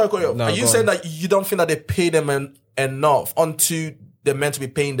 Sorry, Koyo. No, Are you go saying on. that you don't think that they pay them enough until they're meant to be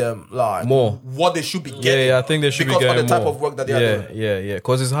paying them like More. what they should be getting? Yeah, I think they should because be getting of the type more. of work that they are doing. Yeah.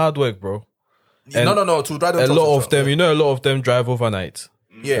 Because it's hard work, bro. And No. To drive them A trucks lot and of them, you know, a lot of them drive overnight.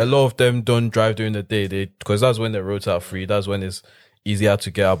 Yeah. A lot of them don't drive during the day. Because that's when the roads are free. That's when it's easier to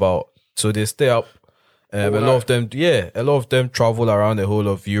get about. So they stay up. A lot of them travel around the whole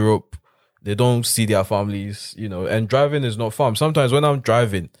of Europe. They don't see their families, you know. And driving is not fun. Sometimes when I'm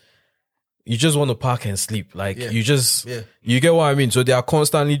driving, you just want to park and sleep. Like you get what I mean? So they are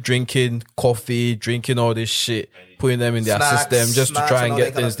constantly drinking coffee, drinking all this shit, putting them in their Snacks, system just to snacks try and and all get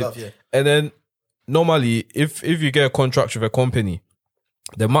that kind of things. stuff, yeah. And then normally, if you get a contract with a company,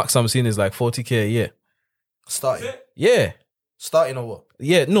 the max I'm seeing is like 40K a year. Starting or what?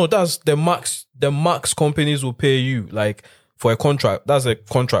 Yeah, no, that's the max. The max companies will pay you like for a contract. That's a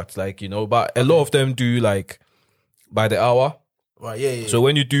contract, like, you know. But a lot of them do like by the hour. Right, yeah. So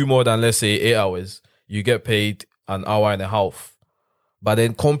when you do more than, let's say, 8 hours, you get paid an hour and a half. But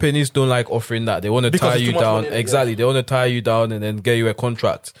then companies don't like offering that. They want to Because tie it's you too much down. money, Exactly. They want to tie you down and then get you a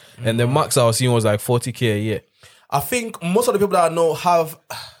contract. And the max I was seeing was like 40K a year. I think most of the people that I know have.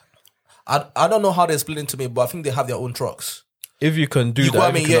 I don't know how they explain it to me, but I think they have their own trucks. If you can do You that, know what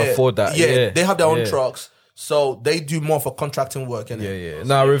if I mean? you can afford that. Yeah, they have their own Yeah. trucks, so they do more for contracting work. Yeah.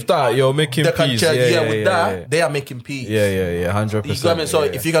 Now with that, you're making They can peas. check, Yeah, with that, they are making peas. Yeah, 100%. You know what I mean? So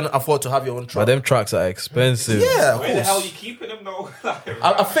yeah. if you can afford to have your own But truck, them tracks are expensive. yeah, of Where the hell are course. you keeping them though?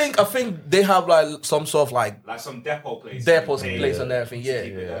 I think they have like some sort of like like some depot place. place and everything.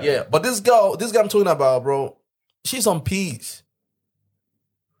 Yeah. But this girl I'm talking about, bro, she's on peas.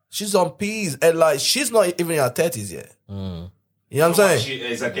 She's on peas, and like she's not even in her 30s yet. You know what I'm saying?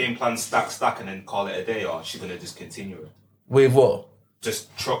 Is a game plan stack and then call it a day, or is she gonna just continue it? With what?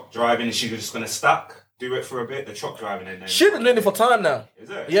 Just truck driving, is she just gonna stack? Do it for a bit, the truck driving, and then She's been doing it for time now. Is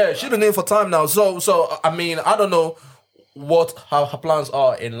it? Yeah, she's been doing it for time now. So I mean, I don't know what her plans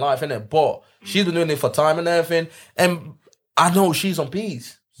are in life, innit? But she's been doing it for time and everything. And I know she's on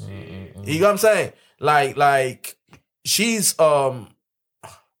peas. You know what I'm saying? Like she's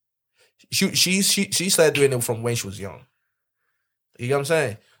she started doing it from when she was young. You get what I'm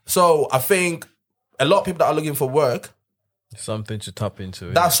saying? So I think a lot of people that are looking for work, Something to tap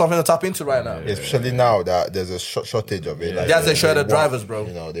into. that's something to tap into right now. Especially now that there's a shortage of it. Like There's a they shortage of want- drivers, bro.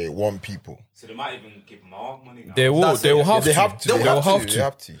 You know, they want people. So they might even give more money now. They will. That's They it. will have They to. have to. They will have They to.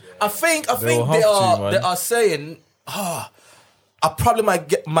 have to. I think will they have are to, man. they are saying, I probably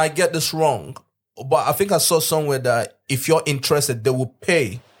might get this wrong, but I think I saw somewhere that if you're interested, they will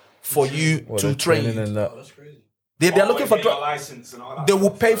pay for you What, to the train training you. and that. That's crazy. They're looking for license and all that. they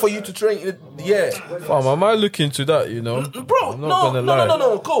will pay for you to train. Yeah. Fam, I might look into that. You know, Bro, I'm not gonna lie.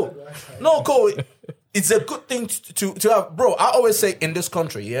 no, cool. No, cool. It's a good thing to have. Bro, I always say in this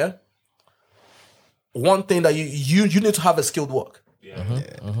country, yeah, one thing that you need to have a skilled work.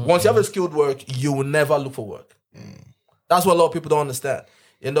 Once you have a skilled work, you will never look for work. That's what a lot of people don't understand.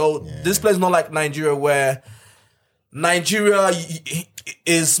 You know, this place is not like Nigeria, where Nigeria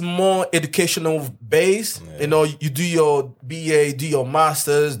is more educational based. You know, you do your BA, do your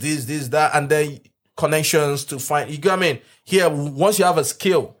masters, this, that, and then connections to find. You get what I mean? Here, once you have a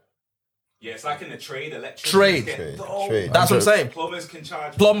skill, Yeah, it's like in the trade, electric. Trade. Trade. that's what I'm saying. Plumbers can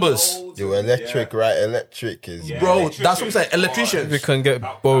charge. Plumbers. loads Yo, of- electric, right? Electric is Yeah. Bro, Electricians. that's what I'm saying. we Electricians, can get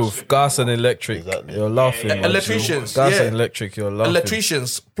both gas and electric. Exactly. You're laughing. Yeah, man. electricians, Gas yeah. and electric. You're laughing.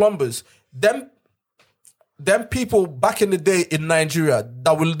 electricians, plumbers, them people back in the day in Nigeria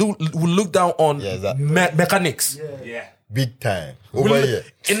that will look down on Yeah, exactly. mechanics. Yeah. big time over here.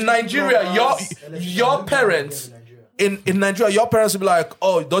 In Nigeria, your parents in Nigeria, your parents will be like,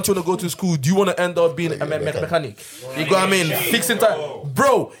 "Oh, don't you want to go to school? Do you want to end up being a mechanic?" You go, I mean, fixing time,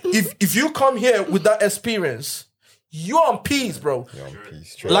 bro. If you come here with that experience, you're on peace, bro.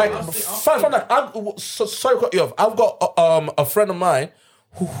 Peace, trade. Like, from that, sorry to cut you off. I've got a friend of mine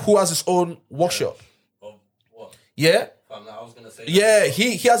who has his own workshop. Oh, what? Yeah. I was gonna say. Yeah,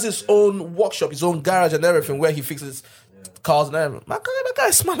 he has his own workshop, his own garage and everything where he fixes cars and everything. My guy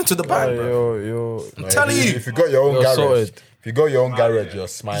is smiling to the bank, bro. I'm telling you, if you got your own You're garage, sorted. if you got your own garage, you're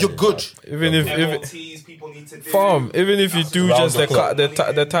smiling. you're good. Even if MOTs people need to do. farm, even if you do Round just the clock.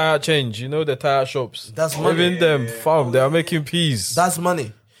 the tire change, you know, the tire shops. That's money. Even them, farm, they are making peas. That's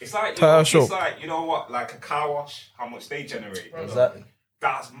money. It's like, Tire it's shop. like, you know what, like a car wash, how much they generate. Exactly.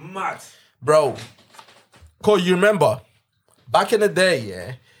 That's mad. Bro, Cole, you remember back in the day,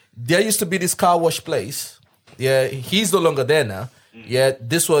 yeah, there used to be this car wash place. Yeah, he's no longer there now. Yeah,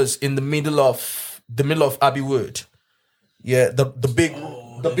 this was in the middle of Abbey Wood. Yeah, the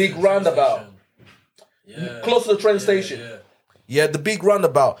big roundabout. Close to the train station. Yeah, the big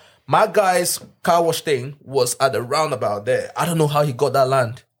roundabout. My guy's car wash thing was at the roundabout there. I don't know how he got that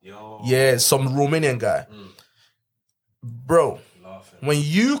land. Yo. Yeah, some Romanian guy. Bro, when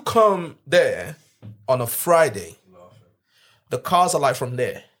you come there on a Friday, the cars are like from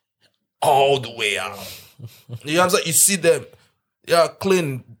there all the way out. You know what I'm saying? You see them, yeah,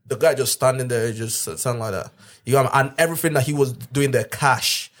 clean. The guy just standing there, just something like that. You know, and everything that he was doing there,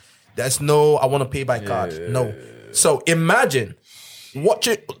 cash. There's no, I want to pay by card. No. So imagine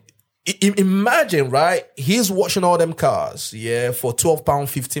watching. Imagine, right? He's washing all them cars, yeah, for £12,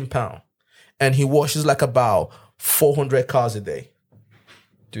 £15, and he washes like about 400 cars a day.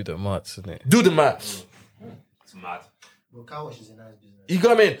 Do the maths, isn't it? Do the maths. It's mad. Bro, car wash is a nice business. You know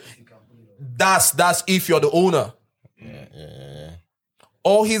what I mean? That's if you're the owner.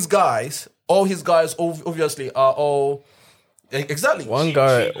 All his guys obviously are all exactly One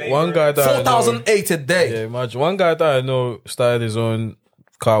guy that I know, 4,008 a day. yeah, imagine one guy that I know started his own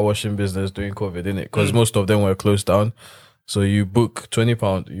car washing business during COVID, innit? Because most of them were closed down. So you book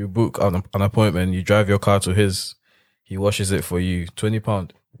 £20, you book an appointment, you drive your car to his, he washes it for you,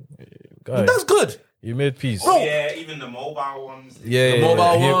 £20. Guy, That's good. you made peace. Yeah, even the mobile ones. Yeah,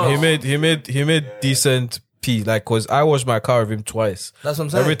 mobile he ones. made decent pee. Like, cause I washed my car with him twice. That's what I'm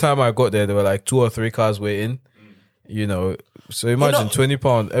saying. Every time I got there were like 2 or 3 cars waiting. You know, so imagine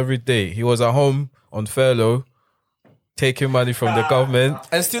 £20 every day. He was at home on furlough, taking money from the government,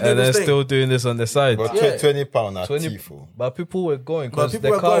 And still doing then this thing. still doing this on the side. But Yeah. £20 at 20 Tifo. But people were going But because people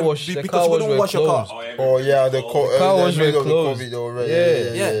the were car going wash, be- the because car we wash don't were wash your car. closed. Oh yeah, the car wash were of the closed. COVID already.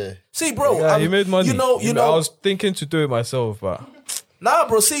 Yeah. Yeah. See, bro, Yeah, he made money. You know. I was thinking to do it myself, but Nah,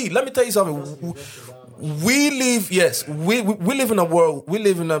 bro. See, let me tell you something. We live, yes, we live in a world. We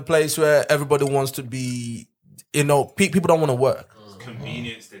live in a place where everybody wants to be. You know, people don't want to work.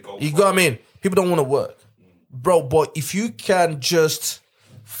 Convenience they go. You know what I mean? People don't want to work, bro. But if you can just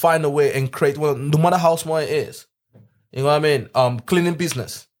find a way and create, well, no matter how small it is, you know what I mean? Cleaning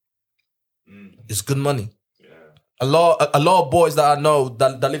business is good money. A lot of boys that I know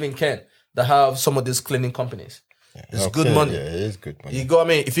that live in Kent that have some of these cleaning companies. It's good money. Yeah, it is good money. You go, I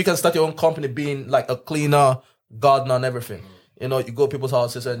mean, if you can start your own company being like a cleaner, gardener and everything, you know, you go to people's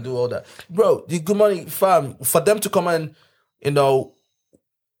houses and do all that. Bro, the good money, fam, for them to come and, you know,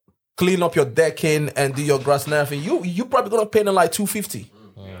 clean up your decking and do your grass and everything, you probably gonna pay them like $250.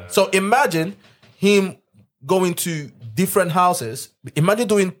 So imagine him going to different houses. Imagine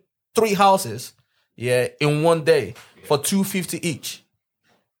doing 3 houses, in one day for $250 each.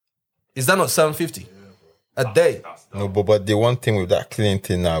 Is that not $750 a day? No, but the one thing with that cleaning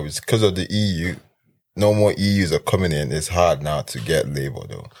thing now is because of the EU, no more EUs are coming in. It's hard now to get labor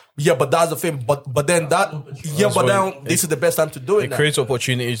though. Yeah, but that's the thing. But then this is the best time to do it. It creates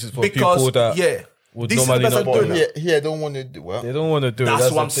opportunities for because people that would normally not do But it. here don't want to do well. They don't want to do it.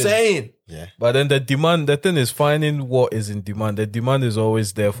 That's what I'm the thing. saying. Yeah. But then the thing is finding what is in demand. The demand is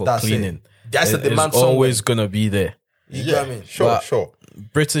always there for That's cleaning. it. That's the demand It's always gonna be there. You know what I mean? Sure.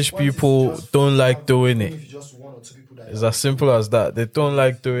 British people don't like doing it. If you just 1 or 2 people that It's as simple as that. They don't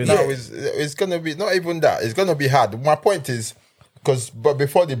like doing No, it. it's gonna be not even that. It's gonna be hard. My point is but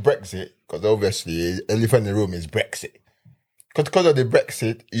before the Brexit, because obviously elephant in the room is Brexit. Because of the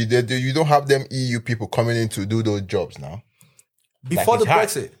Brexit, you don't have them EU people coming in to do those jobs now. Before Like, the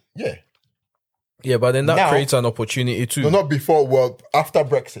it's hard. Brexit. Yeah. Yeah, but then that Now- creates an opportunity too. No, not before. Well, after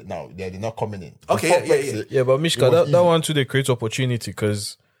Brexit now, they're not coming in. Okay, Before yeah. Brexit, Yeah, but it Mishka, was that easy. one too, they create opportunity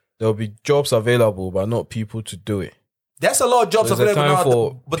because there'll be jobs available, but not people to do it. There's a lot of jobs There's a available time now,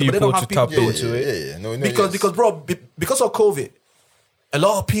 for but they people don't to have people. tap into it. Yeah. No, Because bro, because of COVID, a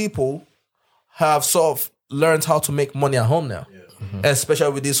lot of people have sort of learned how to make money at home now.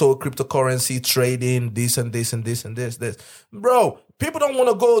 Especially with this whole cryptocurrency trading, this and this and this and this. Bro, people don't want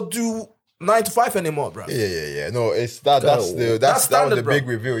to go do 9 to 5 anymore, bro. Yeah. No, it's that. That's that was standard, the bro. big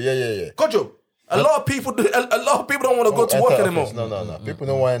reveal. Yeah. Kojo, a lot of people don't want to go to Enter work office. anymore. No. People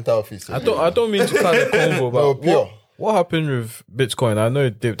don't want to enter office. I don't mean to cut the convo, but No, pure. what happened with Bitcoin? I know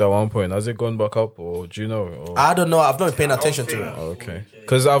it dipped at one point. Has it gone back up, or do you know? Or? I don't know. I've not been paying attention to it. Okay,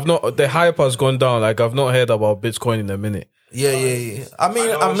 because the hype has gone down. Like I've not heard about Bitcoin in a minute. Yeah. I mean,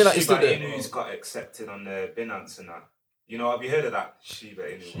 it's still Shiba there. Inu's got accepted on the Binance and that. You know, have you heard of that Shiba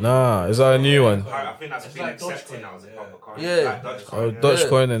Inu? Nah, is that a new one? I think that's been accepted now as a proper coin. Yeah. Like Dogecoin, Oh, yeah.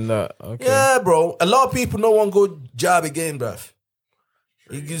 Dogecoin and that. Okay. Yeah, bro. A lot of people don't want to go job again, bruv.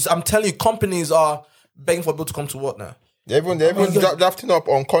 I'm telling you, companies are begging for people to come to work now. Everyone's drafting up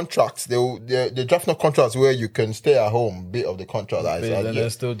on contracts. They're drafting up contracts where you can stay at home, bit of the contract. And then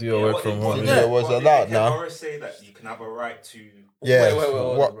still do your work from home. There was a lot now. Boris say that you can have a right to. Yeah. Wait,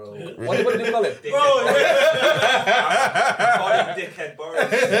 hold on, bro. What do you call it? Dickhead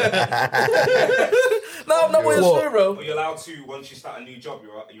Boris. No, but it's What? true, bro. But you're allowed to, once you start a new job,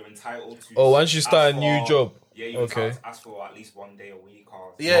 you're entitled to. Oh, once you start a ask new for- job. Yeah, you Okay. can ask for at least 1 day a week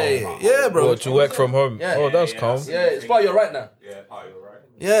or. Yeah, bro. Or to work from home. Yeah. Oh, that's Yeah, calm. Yeah, it's part of your right now. Yeah, part of your right.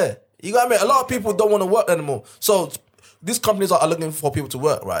 Yeah. You got me. A lot of people don't want to work anymore. So these companies are looking for people to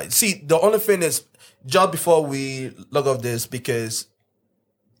work, right? See, the only thing is, just before we log off this, because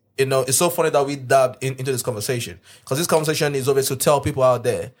you know, it's so funny that we dabbed into this conversation. Because this conversation is always to tell people out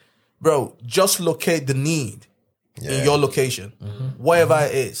there, bro, just locate the need in your location, whatever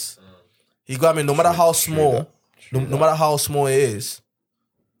it is. You got me? No matter how small, no matter how small it is,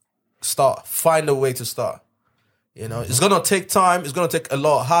 start. Find a way to start. You know, it's gonna take time. It's gonna take a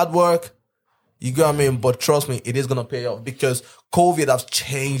lot of hard work. You got me? But trust me, it is gonna pay off because COVID has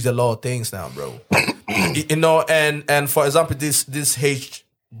changed a lot of things now, bro. You know, and for example, this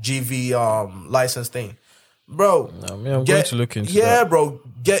HGV license thing, bro. I mean, I'm going to look into Yeah, that. bro,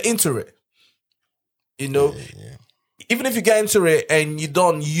 get into it. You know, even if you get into it and you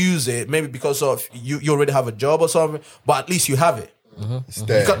don't use it, maybe because of you already have a job or something, but at least you have it. It's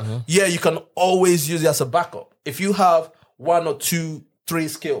there. You can, yeah, you can always use it as a backup. If you have 1 or 2, 3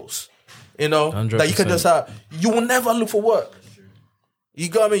 skills, you know, that you can 100%. just have, you will never look for work. You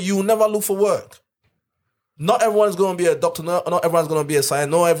got me? You will never look for work. Not everyone's going to be a doctor. Not everyone's going to be a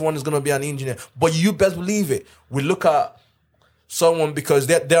scientist. Not everyone is going to be an engineer. But you best believe it. We look at someone because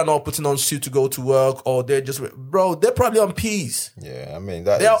they're not putting on suit to go to work, or they're just, bro, they're probably on peas. Yeah, I mean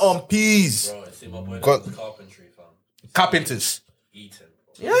that. They're is- on peas. Bro, see my boy God- does carpentry, fam. Carpenters. Eating.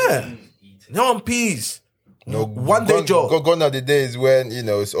 Yeah. They're on peas. No, One day job. Gone are the days when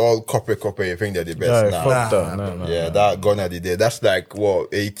it's all corporate. You think they're the best Yeah, now. fuck that. No. Yeah, that gone are the day. That's like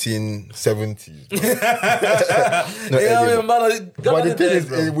what 1870s. No, Yeah, anyway. I mean, man, But the thing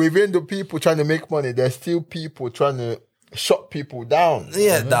is, within the people trying to make money, there's still people trying to shut people down.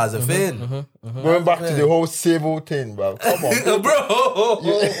 Yeah, that's the thing. Going back to the whole civil thing, bro. Come on, Bro.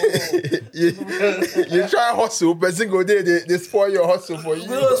 you try hustle, but single day they spoil your hustle for you. You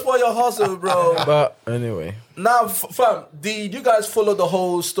don't spoil your hustle, bro. But anyway, Now, fam, did you guys follow the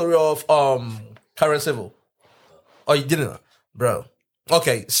whole story of Karen Civil? Oh, you didn't, bro.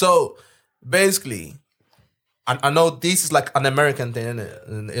 Okay, so basically, I know this is like an American thing,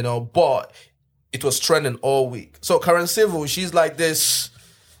 innit? You know, but it was trending all week. So Karen Civil, she's like this.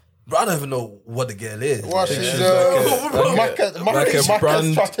 Bro, I don't even know what the girl is. Well, she's like a market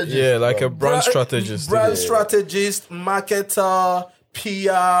brand, strategist. yeah, like a brand Brand- strategist. Brand strategist, marketer,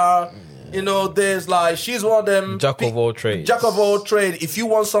 PR. You know, there's like, she's one of them. Jack of all trades. Jack of all trade. If you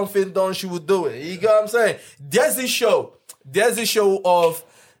want something done, she would do it. You get what I'm saying? There's this show of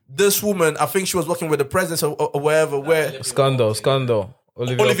this woman. I think she was working with the president or wherever. Where Scandal.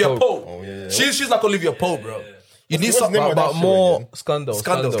 Olivia Pope. Oh, yeah. She's like Olivia Pope, bro. You need What's the something name of but that show more again? scandal.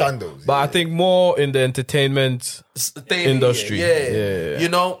 Scandals, But I think more in the entertainment thing, industry. Yeah. Yeah. You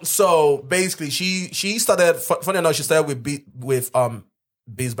know, so basically she started, funny enough, she started with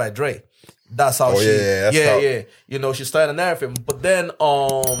Beats by Dre. That's how that's how- You know, she started and everything. But then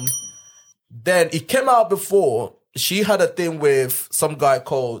it came out before she had a thing with some guy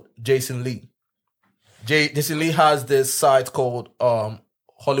called Jason Lee. Jason Lee has this site called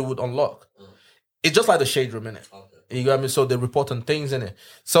Hollywood Unlocked. It's just like the Shade Room, innit? You got me? So they report on things in it.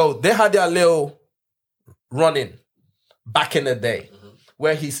 So they had their little run-in back in the day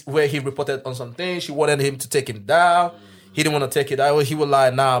where he reported on some things. She wanted him to take him down. He didn't want to take it out. He was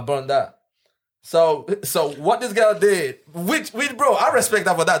like, nah, burn that. So what this girl did, which bro, I respect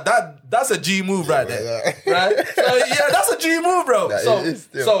her for that. That's a G move right there. Right? So yeah, that's a G move, bro.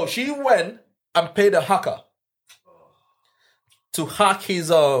 So she went and paid a hacker to hack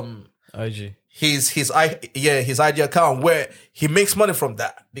his IG. his IG account where he makes money from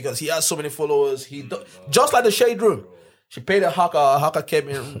that because he has so many followers. Just like the Shade Room. She paid a hacker came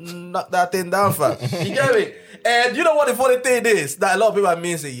in, knocked that thing down fast. You get me? And you know what the funny thing is? That a lot of people are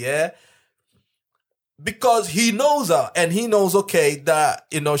missing, yeah? Because he knows her and he knows, okay, that,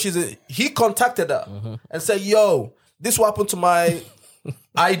 you know, he contacted her and said, yo, this what happened to my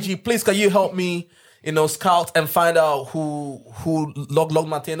IG. Please, can you help me, you know, scout and find out who logged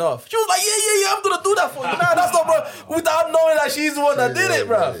my thing off? She was like, yeah, I'm gonna do that for you. Nah, that's not, bro. Without knowing that she's the one that did it,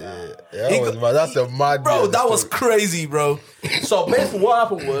 bro. That's a mad Bro, deal, that was story. crazy, bro. So basically what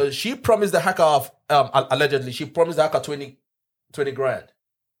happened was she promised the hacker allegedly, she promised the hacker 20 grand.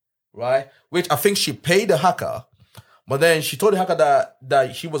 Right? Which I think she paid the hacker, but then she told the hacker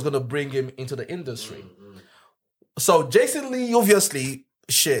that she was gonna bring him into the industry. So Jason Lee, obviously,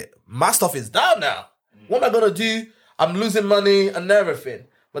 my stuff is down now. What am I gonna do? I'm losing money and everything.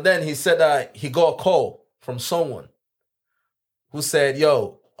 But then he said that he got a call from someone who said,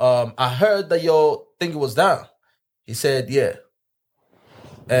 yo, I heard that your thing was down. He said, yeah.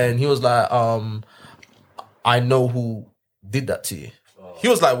 And he was like, I know who did that to you. He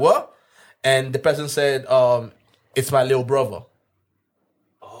was like, what? And the person said, it's my little brother.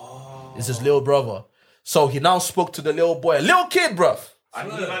 It's his little brother. So he now spoke to the little boy, a little kid, bruv.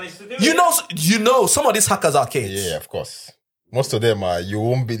 And he managed to do You know, some of these hackers are kids. Yeah, of course. Most of them are, you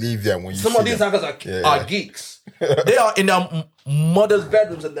won't believe them when you Some see of these them. hackers are geeks. They are in their mother's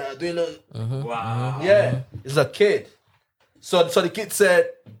bedrooms and they're doing it. Wow. Yeah, it's a kid. So the kid said,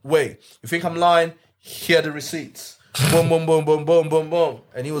 wait, you think I'm lying? Here are the receipts. Boom, boom, boom, boom, boom, boom, boom.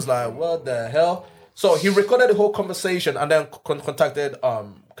 And he was like, what the hell? So he recorded the whole conversation and then contacted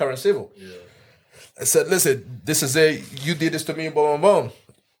Karen Civil. Yeah. I said, listen, this is it. You did this to me, boom, boom, boom.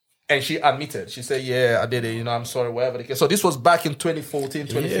 And she admitted. She said, yeah, I did it. You know, I'm sorry, whatever the case. So this was back in 2014,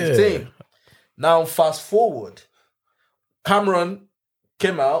 2015. Yeah. Now, fast forward. Cameron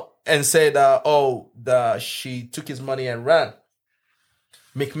came out and said, that she took his money and ran.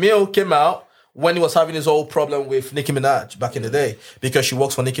 Meek Mill came out when he was having his whole problem with Nicki Minaj back in the day because she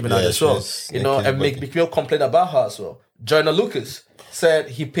works for Nicki Minaj as well. You know, and Meek Mill complained about her as well. Joyner Lucas said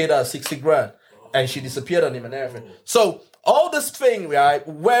he paid her 60 grand and she disappeared on him and everything. So all this thing, right,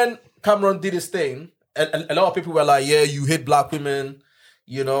 when Cameron did his thing, a lot of people were like, yeah, you hate black women,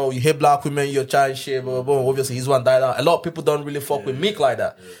 you know, you hate black women, you're trying shit, blah, blah, blah. Obviously his one died out. A lot of people don't really fuck with Meek like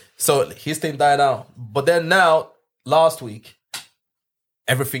that. So his thing died out. But then now, last week,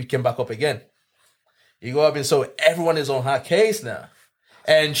 everything came back up again. You go up and so everyone is on her case now.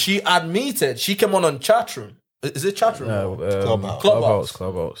 And she admitted, she came on chatroom. Is it chatroom?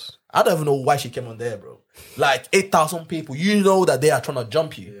 Clubhouse. I don't even know why she came on there, bro. Like 8,000 people. You know that they are trying to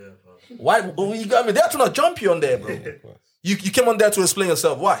jump you. Yeah, why? You got me? They are trying to jump you on there, bro. You came on there to explain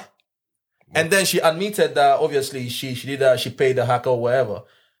yourself. Why? And then she admitted that obviously she did that, she paid the hacker or whatever,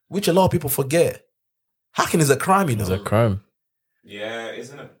 which a lot of people forget. Hacking is a crime, you know. It's a crime. Yeah,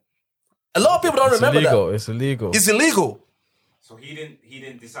 isn't it? A lot of people don't remember illegal. that. It's illegal. It's illegal. So he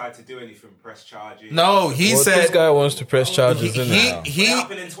didn't decide to do anything, press charges. No, he Well, said this guy wants to press charges in he, it. he, It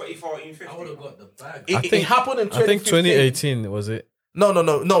happened in 2014, 15. I would have got the bag. it happened in 2015. I think 2018 was it. No.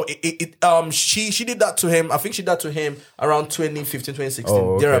 She did that to him. I think she did that to him around 2015, 2016.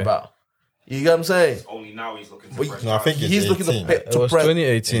 Oh, okay. Thereabout. You get what I'm saying? Only now he's looking to But- press No, I think charges. He's looking to 18. pay, It to was press.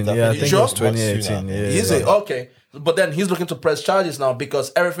 2018. Yeah, I You think sure? it was 2018. Yeah, Is it? Okay. But then he's looking to press charges now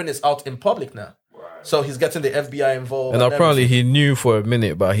because everything is out in public now. Right. So he's getting the FBI involved. And apparently everything. he knew for a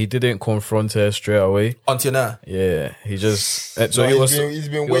minute, but he didn't confront her straight away. Until now. Yeah, he just so No, he was he's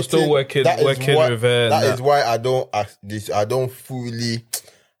been he was still waiting. working That is working why- with her. and That that. is why I don't fully.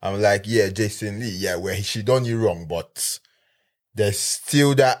 I'm like, yeah, Jason Lee, yeah, where she done you wrong, but there's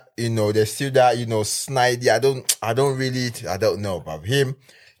still that, snidey. I don't know about him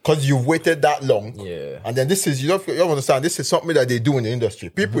because you've waited that long. Yeah. And then this is, you don't understand, this is something that they do in the industry.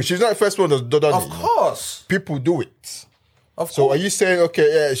 People, she's not the first one that's done it. Of you know. course. People do it. Of So course. are you saying,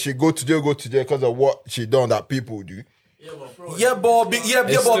 okay, yeah, she go to jail because of what she done that people do? Yeah, but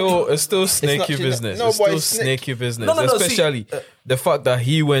It's still snaky not- business. no, It's but still it's snake. snaky business. No, see, Especially the fact that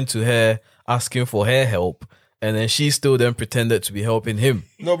he went to her asking for her help, and then she still then pretended to be helping him.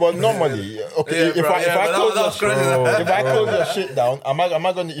 No, but normally, okay, Yeah, bro, yeah, but that was crazy. if I close your shit down, am I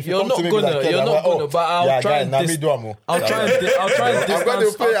gonna? If you You're come to not me gonna. with that, You're I'm not like, gonna. oh, But I'll yeah, try guy, and Nami Duamo. I'll try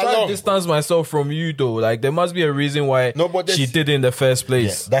and play along. distance myself from you though. Like there must be a reason why No, but she there's- did it in the first Yeah,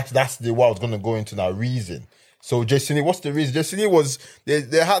 place. that's the what I was gonna go into now. Reason. So Jason Lee, what's the reason? Jason Lee was they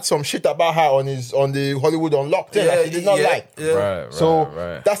had some shit about her on the Hollywood Unlocked thing that he did not like. Right. So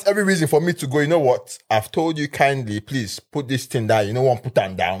right. that's every reason for me to go, you know what? I've told you kindly, please put this thing down. You know what? Put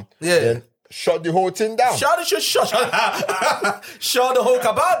that down. Yeah. Then shut the whole thing down. Shut the whole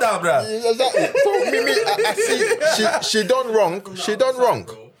cabal down, bro. Exactly. So Mimi, I see she done wrong. She done wrong.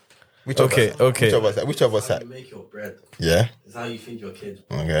 Which of Okay, us? okay. Which of us How side? you make your bread. Yeah. It's how you feed your kids.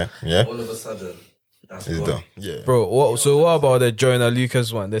 Okay. Yeah. All of a sudden, that's It's gone. done. Yeah. Bro, what about the Joyner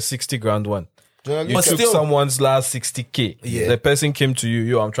Lucas one, the 60 grand one? You But took still- someone's last 60K. Yeah. The person came to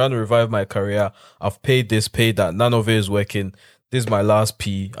you, I'm trying to revive my career. I've paid this, paid that. None of it is working. This is my last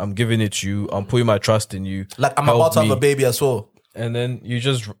P. I'm giving it to you. I'm putting my trust in you. Like I'm Help about to have me. a baby as well. And then you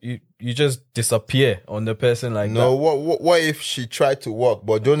just disappear on the person like No, what if she tried to work,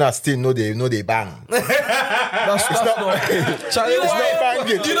 but Jonah still know they bang? that. That's not Charlie, It's not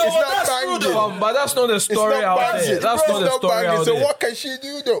banging. You know It's what? not That's true, banging. though. but that's not the It's story not out banging. there. That's Bro, not it's the story banging. out So there. what can she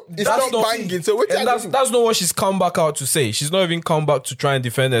do though? It's That's not banging. So and that's not what she's come back out to say. She's not even come back to try and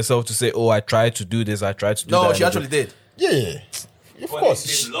defend herself to say, "Oh, I tried to do this. I tried to do that." No, she actually did. Yeah. Of But course.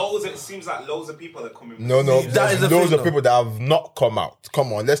 it seems like loads of people are coming. No, That is the those thing, are though. people that have not come out.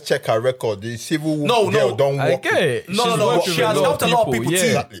 Come on, let's check her record. The civil No, girl no. don't I work. get it. No, She's no, worked she with has helped a lot of people yeah. too.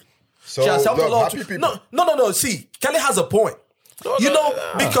 Exactly. So She has helped a look, lot. happy Of people. No. See, Kelly has a point.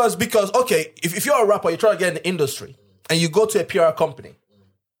 Because okay, if you're a rapper, you're trying to get in the industry, and you go to a PR company,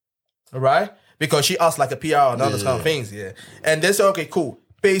 all right? Because she asked like a PR and all those kind of things, yeah. And they say, okay, cool,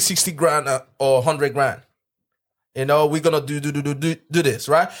 pay 60 grand or 100 grand. You know, we're gonna do this,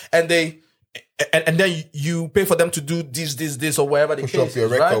 right? And then you pay for them to do this or whatever the Push case up your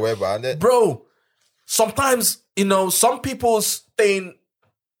is, record, right? whatever. And then, Bro, sometimes, some people's thing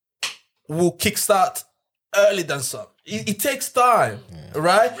will kickstart early than some. It takes time,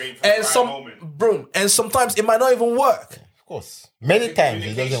 right? Wait for the And right moment. sometimes it might not even work. of course, many times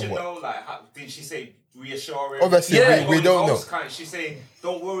it doesn't Communication, work. though, like, did she say reassuring? Obviously, Yeah. we don't know. Can't she say,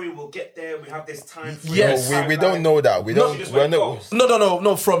 "Don't worry, we'll get there. We have this time." frame, Yes. No, we timeline." don't know that. We don't. she just We're went not. ghost.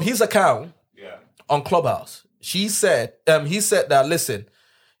 No. From his account Yeah. on Clubhouse, he said that, listen,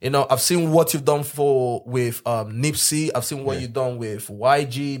 I've seen what you've done with Nipsey. I've seen what you've done with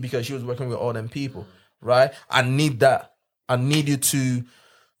YG because she was working with all them people, right? I need that. I need you to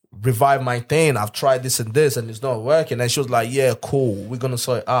revive my thing. I've tried this and it's not working. And she was like, yeah, cool. We're going to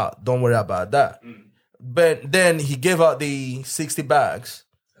sort it out. Don't worry about that. But then he gave out the 60 bags.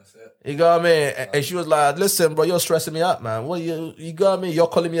 That's it. You got me? And she was like, listen, bro, you're stressing me out, man. What you got me? You're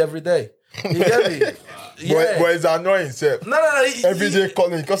calling me every day. You get me? But it's annoying, sir. No. Every day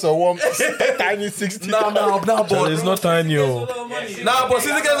calling because of one tiny 60. No, but It's not tiny, yo. nah, but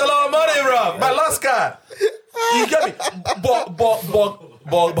since he gets a lot of money, bro. My last guy. You get me?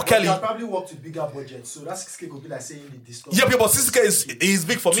 But Kelly. I probably worked with bigger budgets, so that 6K could be like saying the discount. Yeah, but 60K is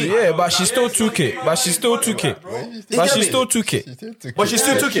big for me. Yeah, but she's still 2K. But she's still 2K. But she's still 2K. But she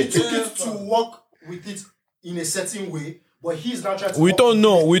still took She it. took it to work with it in a certain way, But he's now trying to. We don't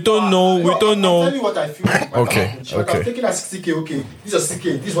know. We don't know. We don't I'm know. telling you what I feel. Okay, Like, okay. I'm taking that 60K. Okay, this is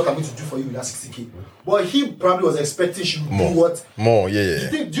 60K. This is what I'm going to do for you with that 60K. But he probably was expecting she would do what. More, yeah.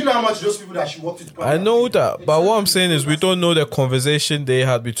 Do you know how much those people that she worked with? I know that, but what I'm saying is we don't know the conversation they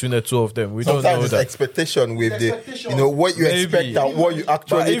had between the two of them. We don't know Sometimes it's that. expectation with Expectation. the, you know, what you Maybe. expect and what you But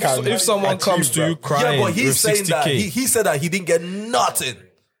actually can. if someone achieve, comes to bro. you crying Yeah, but he's with saying 60K, that he said that he didn't get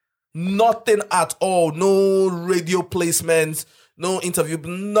nothing at all. No radio placements, no interview,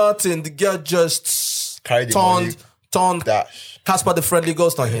 nothing. The girl just Carried the money. turned Dash. Casper the Friendly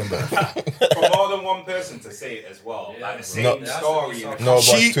Ghost on him, bro. For more than one person to say it as well, like the same No. story. No, but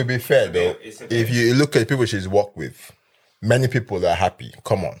She- to be fair though, it's a bit- if you look at the people she's worked with, many people are happy.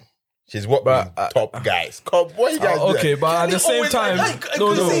 Come on. She's worked But, with top guys. Come, what you guys do? okay, but at the same time, no.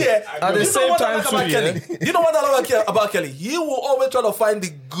 At the same time, too, yeah. You know what I like about Kelly? He will always try to find the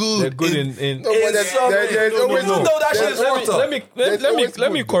good. They're good in No, but there's always Even though that shit is there's- fucked up.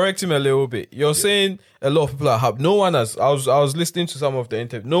 let me correct him a little bit. You're saying a lot of people are happy. No one has. I was listening to some of the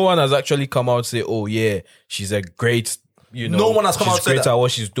interview. No one has actually come out and say, "Oh yeah, she's a great." You know, No one has come she's out and said great that. at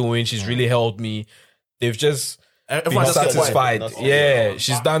what she's doing. She's really helped me. They've just Everyone been just kept quiet. satisfied. Yeah,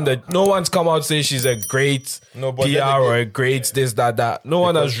 she's done that. No one's come out and say she's a great No, but then PR or again- a great this that. No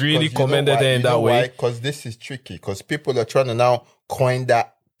one has really commended her in that way. Because this is tricky. Because people are trying to now coin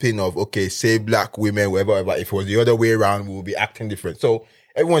that thing of, okay, say black women, whatever. If it was the other way around, we will be acting different. So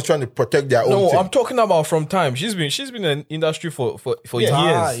everyone's trying to protect their own No, thing. I'm talking about from time. She's been in industry for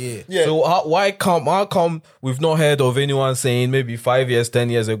Yeah. years. Yeah. So how come we've not heard of anyone saying maybe 5 years, 10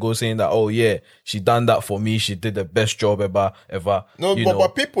 years ago saying that, oh yeah, she done that for me. She did the best job ever. No, you but, know.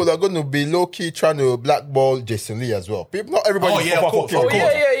 but people are going to be low key trying to blackball Jason Lee as well. People, not everybody. Oh yeah, of course, of course, yeah,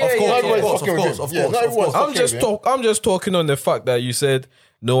 yeah, of yeah, course, yeah, of yeah. course, of course, of Yeah, course, not of course. everyone's I'm just talking on the fact that you said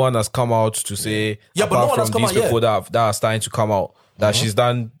no one has come out to say Yeah, but no apart one has from come these out, people that are starting to come out that she's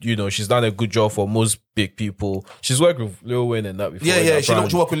done a good job for most big people. She's worked with Lil Wayne and that before. Yeah, in yeah, that she brand.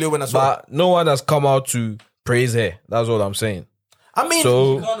 don't work with Lil Wayne as well. But no one has come out to praise her. That's what I'm saying. I mean,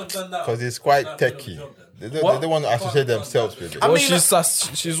 So Because it's quite techie. They don't want to associate themselves with it. I well, mean,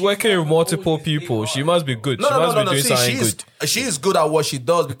 she's working with multiple people. She must be good. She must be doing See, something good. she's good at what she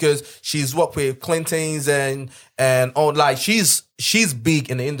does because she's worked with Clintons and all. Like she's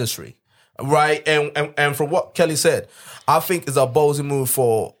big in the industry, right? And from what Kelly said, I think it's a ballsy move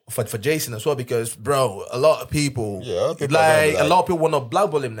for Jason as well because, bro, a lot of people, Yeah, a lot of people like are a lot of people want to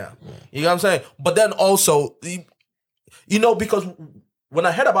blackball him now. You know what I'm saying? But then also, you know, because when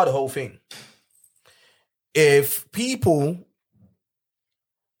I heard about the whole thing, if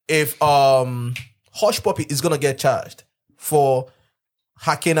Hush Puppy is gonna get charged for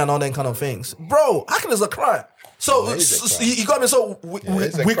hacking and all that kind of things, bro, hacking is a crime. So, Yeah, it is a so crime. you got me. So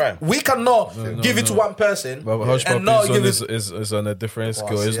it's a crime. we cannot give it to one person But Hush and not Puppy give is, it. is on a different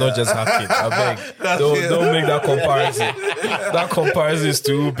scale. It's yeah. not just hacking. I beg. Don't make that comparison. That comparison is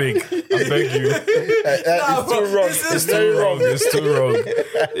too big. I beg you. Nah, It's bro, too wrong. this is It's very wrong. It's too wrong.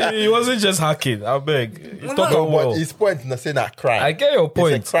 It wasn't just hacking. I beg. You talk No, about but well. his point is saying that crime. I get your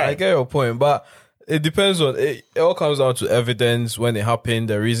point. It's a crime. I get your point. But it depends on it all comes down to evidence when it happened,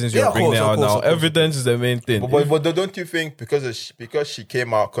 the reasons you're Yeah, of bringing course, out of course, now. of course. Evidence is the main thing. But don't you think because she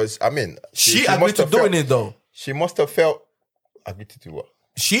came out? Because I mean, She must agreed to have doing felt- it though. She must have felt agreed to do what?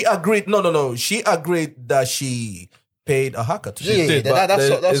 She agreed. No. She agreed that she paid a hacker to. Yeah, Did, that's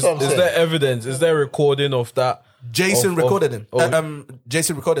but what is I'm saying. there evidence? Is there recording of that? Jason Of- recorded him. of-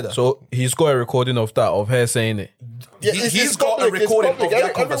 Jason recorded that. So he's got a recording of that, of her saying it. Yeah, he's got a recording of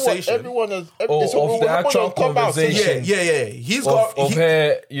that conversation. Everyone has. Or it's of the happened actual on Clubhouse, conversation. yeah. He's Of, got of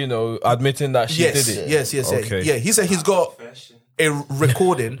her, admitting that she yes, did it. yes. Okay. Yeah, he said he's got a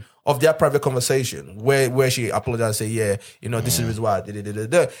recording of their private conversation where she apologized, say, yeah, this is the reason why I did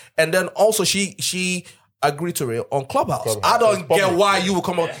it. And then also she agreed to it on Clubhouse. I don't get why you will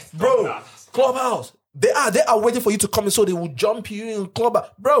come on, bro. Clubhouse. They are waiting for you to come in so they will jump you in Clubhouse,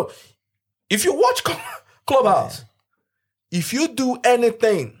 bro. If you watch Clubhouse, if you do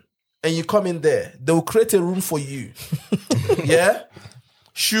anything and you come in there, they will create a room for you. Yeah.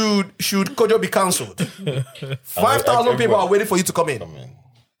 Should Kojo be cancelled? 5,000 people are waiting for you to come in.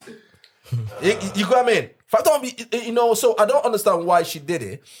 You got me? 5,000, so I don't understand why she did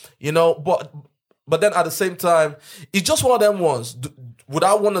it, but then at the same time, it's just one of them ones. Would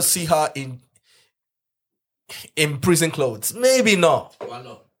I want to see her in prison clothes? Maybe not. Why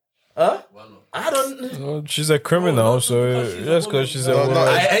not? Huh? Why not? I don't. Well, she's a criminal, so just because she's a woman.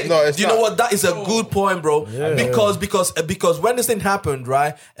 it's You not. know what? That is a good point, bro. Because when this thing happened,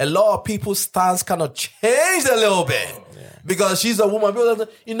 right, a lot of people's stance kind of changed a little bit. Because she's a woman.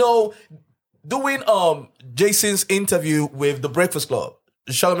 People, doing Jason's interview with the Breakfast Club,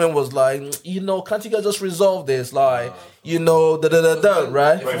 Charlamagne was like, can't you guys just resolve this? Like,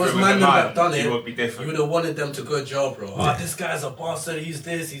 right? If it was man that done it, would be different. You would have wanted them to go jail, bro. This guy's a bastard. He's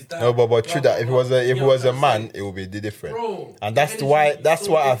this, he's that. No, but true that if it was a man, it would be different. Bro, and that's why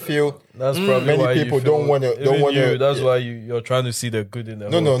I feel That's probably many why people you feel, don't want to. That's why you're trying to see the good in them.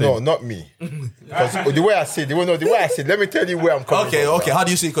 No, not me. Because the way I see it, let me tell you where I'm coming from. Okay. How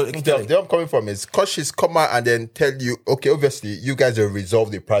do you see it? The way I'm coming from is because she's come out and then tell you, okay, obviously you guys have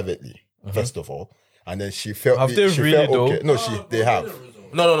resolved it privately, first of all, and then she felt. Have they really though? Okay. No, they have.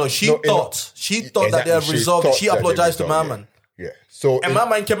 No. She thought that they have resolved it. She apologized to Maman. Yeah. So and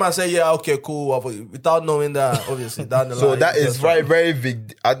Maman came and said, "Yeah, okay, cool," without knowing that, obviously down the line. So that is very, very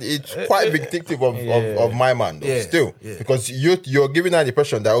big, and it's quite vindictive of my man, though. Yeah, still, yeah. because you're giving her the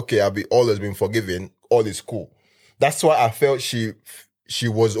impression that okay, I've always been forgiven, all is cool. That's why I felt she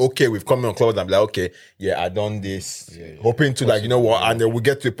was okay with coming on Clubhouse and be like, okay, yeah, I done this, hoping to like, you know what, and then we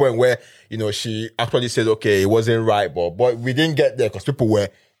get to the point where she actually said, okay, it wasn't right, but we didn't get there because people were,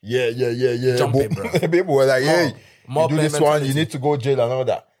 jumping, bro. People were like, hey, More you do this one, you need to go jail and all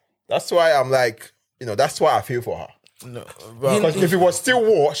that. That's why I'm like, that's why I feel for her. No, Because if it was still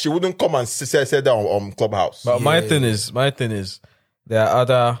war, she wouldn't come and say that on Clubhouse. but my thing is, there are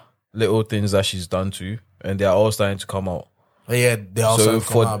other little things that she's done too, and they are all starting to come out. Yeah, they also So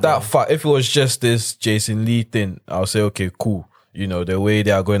for that fact, if it was just this Jason Lee thing, I'll say okay, cool. The way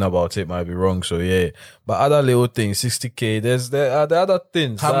they are going about it might be wrong. So yeah, but other little things, 60K. There are the other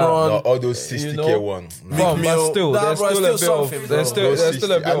things. Cameron, all those 60K ones. But still, Nah, there's bro, still a it's bit still of something, there's bro.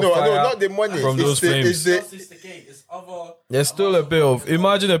 still a bit I of know, fire not the money. from those flames. It's other. There's still a bit of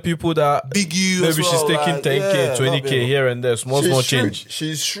imagine the people that Big U. maybe she's taking 10K, 20K here and there, small change.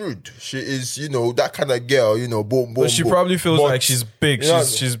 She's shrewd. She is, that kind of girl, boom, boom. But she boom. probably feels But, like she's big.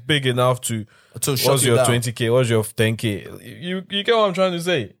 She's big enough to shut what's you your down. 20K? What's your 10K? You get what I'm trying to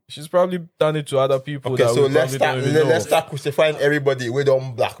say? She's probably done it to other people. Okay, that so we let's probably don't even know. start crucifying everybody with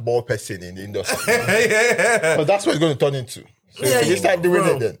on blackball person in the industry. Because that's what it's going to turn into. So you start doing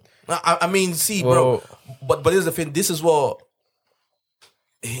bro. it then. I mean, see, Well- bro. But here's the thing. This is what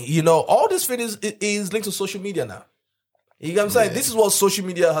all this thing is linked to social media now. You get what I'm saying? This is what social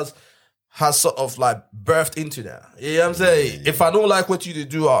media has sort of like birthed into now. You know what I'm saying? If I don't like what you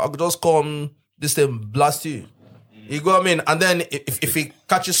do, I'll just come this thing blast you. You go what I mean? And then if it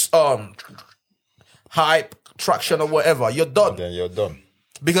catches hype, traction or whatever, you're done. Then you're done.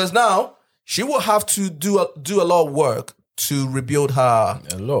 Because now she will have to do a lot of work to rebuild her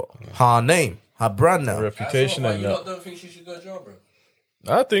name, her brand now. Reputation and You that. don't think she should go jail, bro?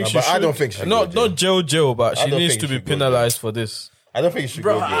 I think she but should. I don't think she should not go not jail, but I she don't needs think to she be should go penalized for this. I don't think she should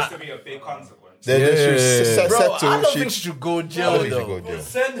go jail. It's to be a big consequence. They should Bro, settle. I don't think she should go jail I don't think she though. should go jail.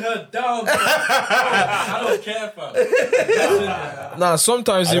 Send her down, bro. I don't care, fam. Nah,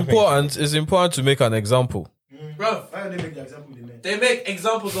 sometimes it's important to make an example. Bro, Why don't they make the example they made? they make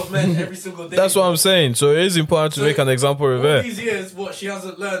examples of men every single day. That's what I'm saying. So it is important to make an example of All her. these years, what she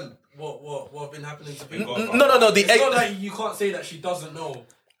hasn't learned, what been happening to people. No. It's not like you can't say that she doesn't know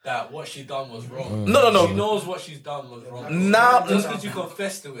that what she done was wrong. No. She knows what she's done was wrong. Now- just because you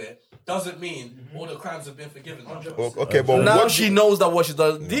confess to it doesn't mean all the crimes have been forgiven. Okay, but Now what she knows that what she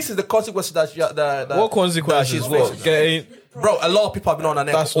does. This is the consequences that What consequences? she's What? facing. Getting, Bro, a lot of people have been on her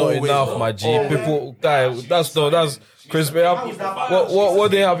neck. that's not always, enough, bro. my G. People, that's Chris Brown.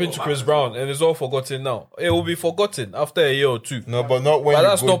 What did happen to Chris Brown? And it's all forgotten now. It will be forgotten after a year or two. No, but not when But you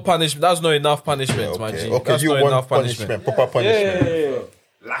that's go- not punishment. That's not enough punishment, my G. Okay, That's you not want enough punishment. proper punishment.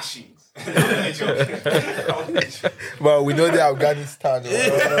 Lashings. Well, we know the Afghanistan.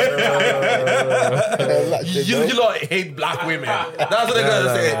 You lot hate black women. That's what they're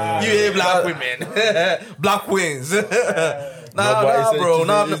gonna say. You hate black women, black queens. Bro.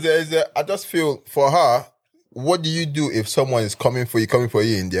 I just feel for her. What do you do if someone is coming for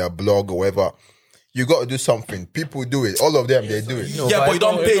you in their blog or whatever? You got to do something. People do it. All of them, they do it. Yeah, but you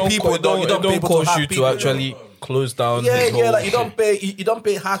don't pay people. You don't pay don't people cause to you hack to people. actually close down. Yeah, his whole like you shit. don't pay. You don't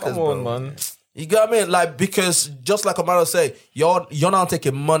pay hackers, Come on, bro. man. You get what I mean? Like, because just like Amaro said, you're now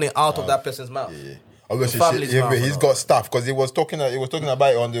taking money out of that person's mouth. Obviously, family's mouth, he's bro. got staff because he was talking about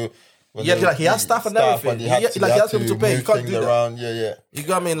it on the. Yeah, like he has staff and everything. he had He has people to pay. You move can't things do that. around. Yeah. You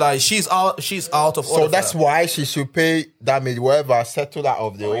got me? Like she's out of all So of that's that. why she should pay damage, whatever, settle that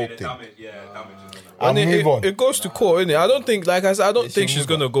of the whole thing. Damage. And And move on. it goes to court, innit? I don't think, like I said, I don't think she's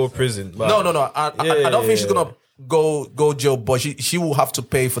gonna go prison. But No. I don't think she's gonna go jail, but she will have to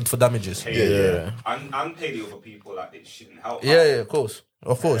pay for damages. Yeah. And pay the other people that it shouldn't help. Yeah, of course.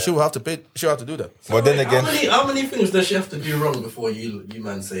 Of course, she will have to pay. She will have to do that. But then again, how many things does she have to do wrong before you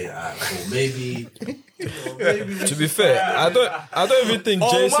man say, cool, maybe? To be fair, I don't even think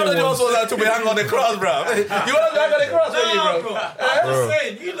Jason man, you was. also like to be hang on the cross, bro. You want to hang on the cross, bro? I'm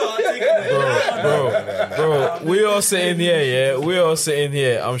saying, you know, I take it. Bro, we all sitting here, yeah. We all sitting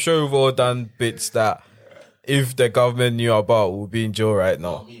here. I'm sure we've all done bits that, if the government knew about, we'd be in jail right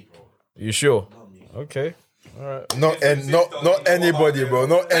now. You sure? Okay. not anybody, bro.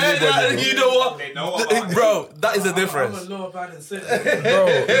 Not anybody. Bro. You know what? They know about it. Bro, that is the difference. I'm a law-abiding citizen.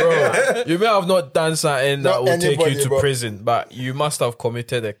 Bro, you may have not done something that Not will take anybody, you to bro. prison, but you must have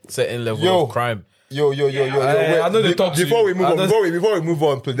committed a certain level Yo. of crime. Yo. Wait, I know they talk to before you. we move I on, know- before we move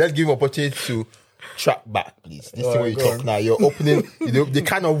on, please let's give opportunity to track back, please. This thing where you talk now. You're opening the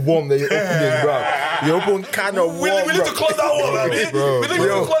kind of warm that you're opening, bro. You open kind of warm. We need to close that one, man. We need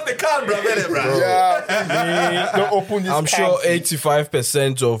to close the can, bro. Yeah, don't open this. I'm sure can.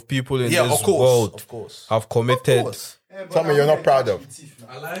 85% of people in Yeah, this of course, world of course. have committed. Something you're not proud of.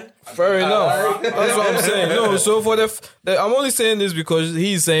 I lie. Fair enough. That's what I'm saying. No, so for I'm only saying this because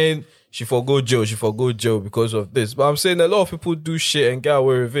he's saying she forgo jail because of this. But I'm saying a lot of people do shit and get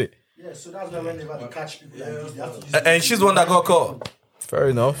away with it. Yeah, so that's why whenever they catch people like this, they have to use And she's the one that got caught. Fair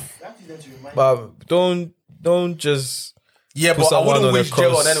enough. they have to use them to remind But don't just Yeah, Put but I someone wouldn't on a wish jail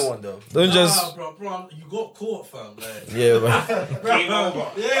on cross. anyone, though. don't just bro, you got caught, fam. Like, yeah, man. Game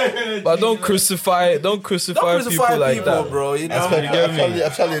over. But don't crucify Don't people crucify like people, that. bro. You know?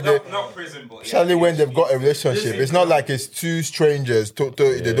 Actually, Not prison, but especially when they've got a relationship, it's not like it's two strangers.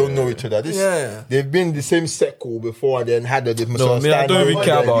 They don't know each other. They've been in the same circle before and then had a No, me, I don't even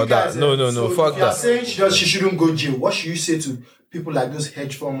care You about guys, that. No, so fuck if you're that. saying she shouldn't go jail. What should you say to people like those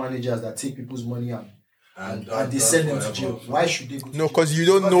hedge fund managers that take people's money and they send them to jail? Why should they go to jail? No, because you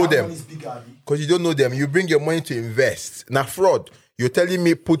don't know their them. money is bigger, Abi. Because you don't know them. You bring your money to invest. Now fraud. You're telling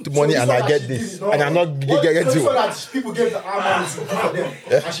me put money So and it's I not get that she this, did it, and I'm not What- get so it's you. not that people gave the arm money to give for them,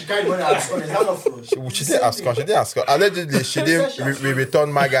 and she carried money as honest. That's not fraud. She didn't ask her. She didn't ask her. Allegedly, she didn't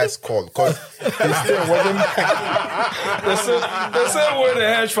return my guy's call because he still wasn't. The same way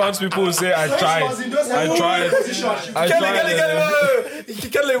the hedge funds people will say, I tried.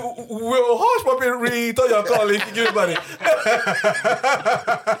 Kelly, will hush puppy return your call if you give me money?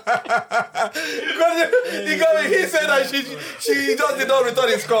 He said that she just did not return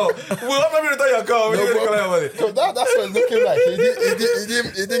his call. Will help me return your call. So that's what it's looking like.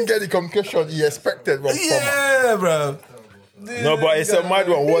 He didn't get the communication he expected from someone. Yeah, bro. No, but it's a mad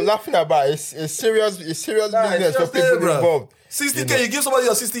one. We're laughing about it. It's serious business for people involved. 60K, you give somebody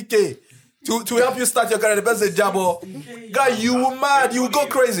your 60K to help you start your career. The person say, Jabo, guy, you will mad, you will go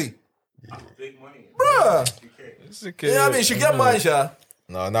crazy, big money. bruh. It's okay. You know what I mean? She get mine, Sha.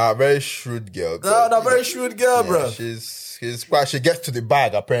 No, very shrewd girl. No, very shrewd girl, Yeah, bro. she's quite. She gets to the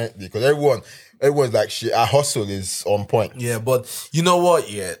bag apparently because everyone's like her hustle is on point. Yeah, but you know what?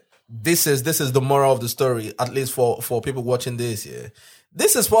 Yeah, this is the moral of the story. At least for people watching this. Yeah,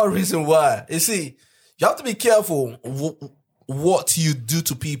 this is one reason why. You see, you have to be careful what you do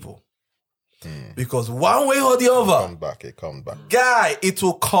to people because one way or the other, It comes back. guy, it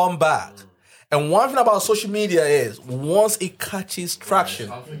will come back. And one thing about social media is once it catches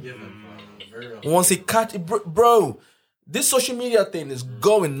traction, once it catches, bro, this social media thing is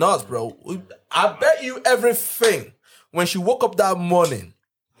going nuts, bro. I bet you everything. When she woke up that morning,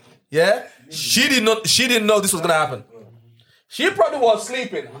 yeah, she didn't know this was gonna happen. She probably was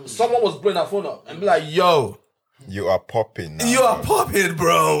sleeping. Someone was blowing her phone up and be like, "Yo, You are popping now. you are popping,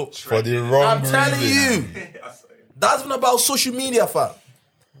 bro." For the wrong I'm telling reason. you, that's not about social media, fam.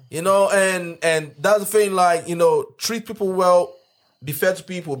 You know, and that's the thing. Like, you know, treat people well, be fair to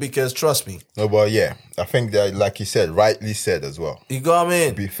people, because trust me, No, but yeah, I think that, like you said, rightly said as well. you got what I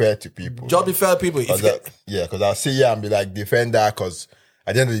mean. Be fair to people. Just be fair to people. If you get, Because I'll see and be like, defend her because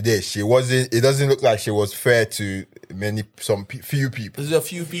at the end of the day, it doesn't look like she was fair to few people. there's a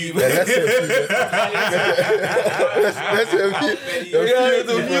few people. Yeah, let's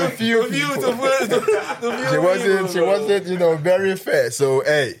say a few people. She wasn't, very fair. So,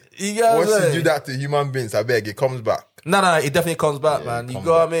 hey, You got once what I'm you do saying? that to human beings, I beg, it comes back. No, it definitely comes back, man. You comes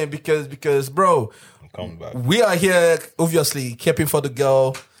got what I mean? Because, bro, It comes back. we are here, obviously, camping for the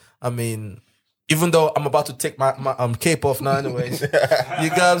girl. I mean, even though I'm about to take my cape off now anyways. You got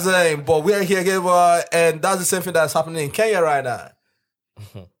what I'm saying? But we are here, and that's the same thing that's happening in Kenya right now.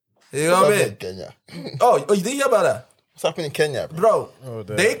 You know what I mean? Kenya. Oh, you didn't hear about that? What's happening in Kenya, bro? Bro,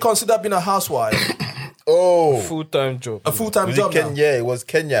 they consider being a housewife Oh, Full-time job. a full-time was job it now. Kenya? It was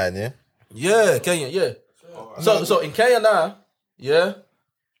Kenya, yeah? Yeah, Kenya, yeah. So in Kenya now, yeah,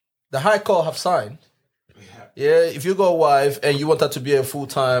 the High Court have signed Yeah, if you got a wife and you want her to be a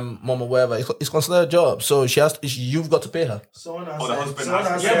full-time mom or whatever, it's considered a job. So you've got to pay her. Someone the has husband said, someone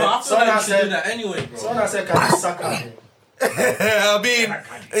has has to- said, Yeah, but I feel someone like has you should do said, that anyway, bro. someone has said, can you suck her? I mean,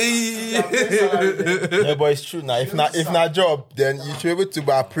 Yeah, but it's true now. If not job, then you should be able to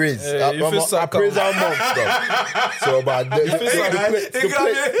buy praise. if it's a praise our mom stuff. So, but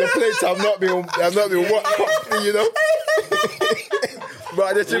the plates have not been what properly, you know.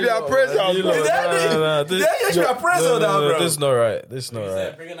 But there should be a praise our mom. you should appraise her now, bro. This is not right. This is not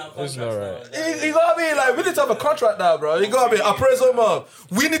right. Bringing out It's not right. You got me like we need to have a contract now, bro. You got me appraisal, mom.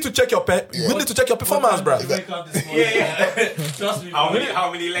 We need to check your we need to check your performance, bro. Wake up this morning. Trust me, bro.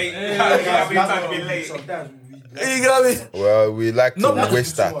 How many late? How many times been late? Sometimes You got me. Well, we like to No, no.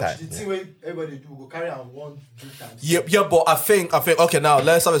 waste our The time. thing where everybody do go carry on 1-2 times. Yeah, but I think okay. Now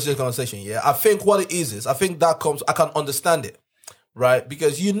let's have a serious conversation. Yeah, I think what it is I think that comes. I can understand it, right?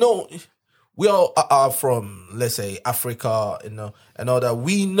 Because we all are from, let's say, Africa, and all that.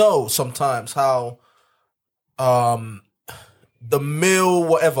 We know sometimes how the male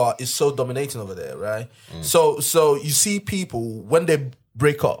whatever is so dominating over there, right? So you see people when they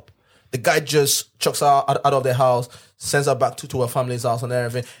break up, the guy just chucks her out of their house, sends her back to her family's house and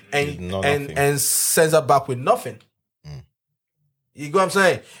everything, and sends her back with nothing. You get what I'm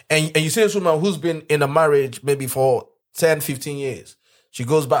saying? And you see this woman who's been in a marriage maybe for 10, 15 years. She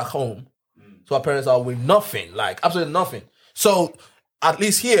goes back home to her parents' house with nothing, like absolutely nothing. So at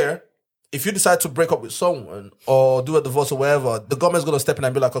least here, if you decide to break up with someone or do a divorce or whatever, the government's gonna step in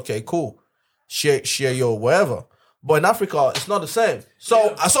and be like, okay, cool, share your whatever. But in Africa, it's not the same.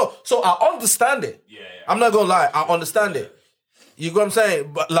 So I understand it. Yeah. I'm not gonna lie, I understand it. You get what I'm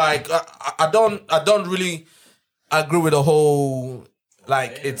saying? But like, I don't really agree with the whole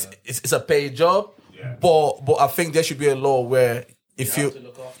like it's a paid job. Yeah. But I think there should be a law where if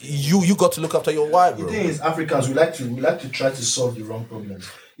you got to look after your wife, bro. The thing is, Africans, we like to try to solve the wrong problems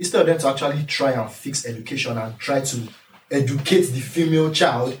instead of them to actually try and fix education and try to educate the female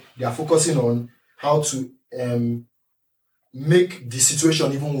child. They are focusing on how to make the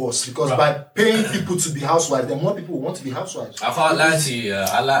situation even worse, because by paying people to be housewives, then more people want to be housewives. I can't lie to you.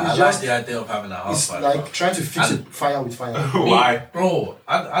 I like the idea of having a housewife. It's like trying to fix it fire with fire. Why? Bro,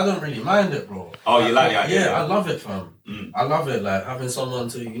 I don't really mind it, bro. Oh, you like that? Yeah, I love it, fam. I love it, like having someone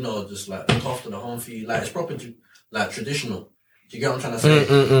to, just like look after the home for you. Like it's proper, like traditional. Do you get what I'm trying to say?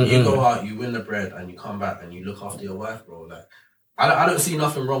 You go out, you win the bread, and you come back and you look after your wife, bro. Like I don't see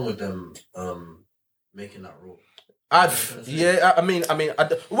nothing wrong with them making that rule.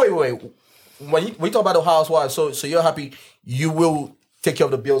 Wait. When you talk about the housewife, so you're happy you will take care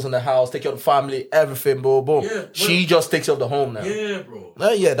of the bills in the house, take care of the family, everything, boom. Yeah, she just takes care of the home now. Yeah, bro.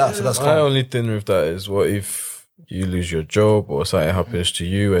 That's My cool. only thing with that is, what if you lose your job or something happens to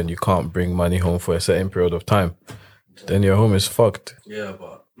you and you can't bring money home for a certain period of time? Then your home is fucked. Yeah,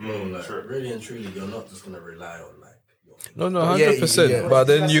 but really and truly, you're not just gonna rely on like. No, 100%. Yeah. But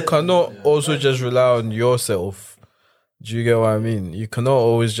then you cannot also just rely on yourself. Do you get what I mean? You cannot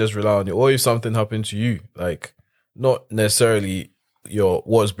always just rely on you. Or if something happened to you, like not necessarily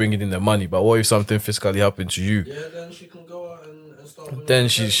what's bringing in the money, but what if something physically happened to you? Yeah, then she can go out and start. Then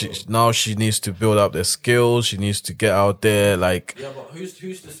she needs to build up the skills. She needs to get out there, like. Yeah, but who's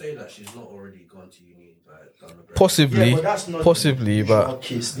to say that she's not already gone to uni? Like, Possibly, but that's not possibly, the usual but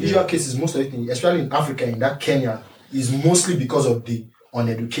case. The usual case is most of it, especially in Africa, in that Kenya, is mostly because of the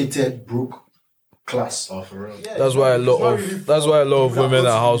uneducated, broke class. Oh, for real. Yeah, that's why a lot of people women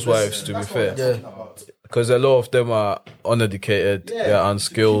that are go to housewives. To university. be That's fair, what we're talking about. because a lot of them are uneducated, they're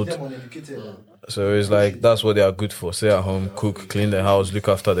unskilled. To keep them uneducated. So it's like that's what they are good for. Stay at home, cook, clean the house, look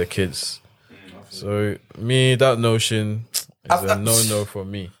after the kids. So me, that notion is a no for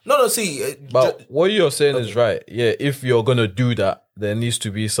me. No, see. But what you're saying is right. Yeah, if you're gonna do that, there needs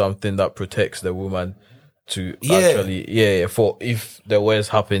to be something that protects the woman to actually, for if the worst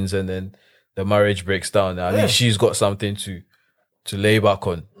happens and then the marriage breaks down, at least she's got something to lay back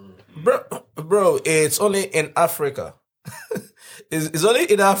on. Bro, it's only in Africa. It's only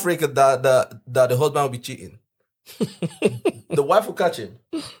in Africa that the husband will be cheating. The wife will catch him.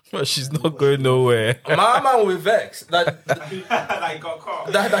 But she's not going nowhere. My man will be vexed that Like got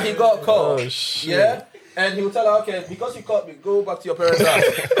caught. that he got caught. Oh, shit. Yeah. And he will tell her, okay, because you caught me, go back to your parents' house.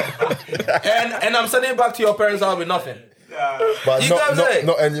 and I'm sending you back to your parents' house with nothing. But You got what I'm saying?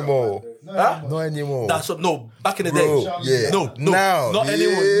 not anymore. Huh? Not anymore. That's what, no, back in the Bro, day. yeah. No, Now, not yeah.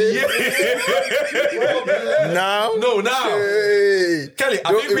 anyone. Now? No, now. Hey. Kelly,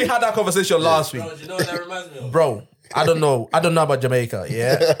 I think we had that conversation last week. Bro, do you know what that reminds me of? Bro, I don't know about Jamaica,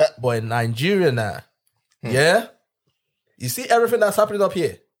 yeah? But in Nigeria now, yeah? You see everything that's happening up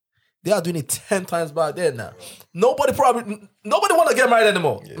here? They are doing it 10 times back there now. Nobody want to get married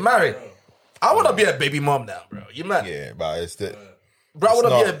anymore. Married. I want to be a baby mom now, bro. You mad? Yeah, but it's the Bro, I want to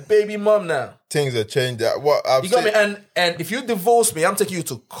not- be a baby mom now. things have changed. That what I've You got me? seen And if you divorce me, I'm taking you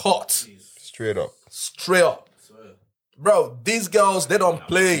to court. straight up. Straight up. Bro, these girls, they don't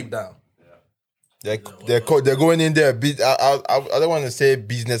play now. They're going in there. I don't want to say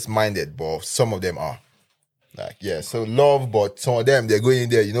business minded, but some of them are. Like, yeah, so love, but some of them, they're going in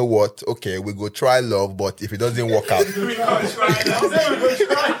there, you know what? Okay, we go try love, but if it doesn't work out, if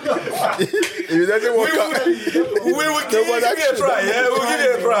it doesn't work out, We will give you a try, yeah? We'll give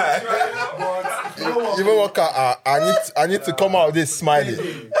you a try. even work out, I need to come out of this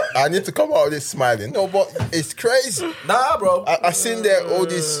smiling. I need to come out of this smiling. No, but it's crazy. Nah, bro. I seen there all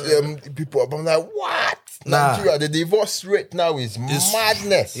these people. I'm like, what? Nah. Nigeria, the divorce rate now is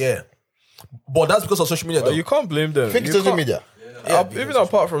madness. Yeah. But that's because of social media, though. You can't blame them. Think You social can't- media. Even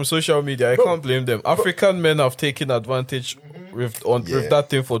apart from social media, I can't blame them. African men have taken advantage with that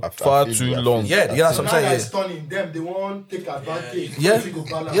thing for I far feel too you, I long. Yeah, that's what I'm Now saying. that Yeah. it's stunning them, they won't take advantage. Yeah. If you go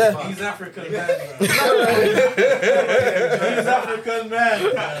balance Yeah. back. He's African man, bro. He's African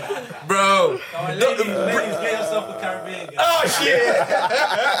man. Bro. Ladies, get yourself a Caribbean guy. Oh,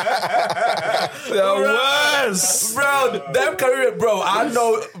 shit. They're worse. Bro, them career, bro. I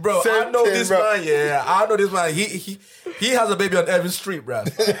know, bro. I know thing, this bro. man. Yeah, I know this man. He has a baby on every street, bro.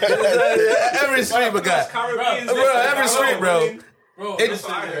 Every street, my guy. Bro, every street, bro. Bro, It's listen,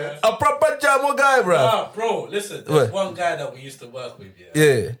 yeah. a proper Jamo guy, bro. Bro, listen. There's What? one guy that we used to work with, yeah.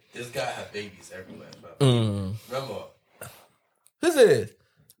 Yeah. This guy had babies everywhere, bro. Mm. Remember? Who's it?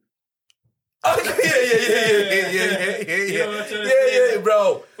 Oh, yeah, know what I'm trying to say? yeah,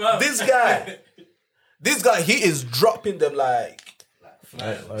 bro. Fam. This guy, he is dropping them like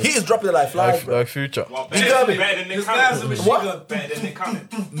he is dropping them like flies, bro. Like future. Well, You got me. better than Nick This guy's a Cannon. machine What? gun. Better than Nick Cannon.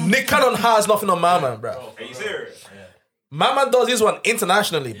 Nick Cannon has nothing on my man, bro. Are you serious? My man does this one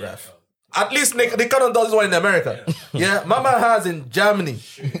internationally, bruv. At least Nick Cannon does this one in America. Yeah, my man has in Germany.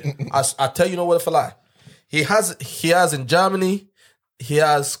 I tell you no what for lie. He has in Germany. He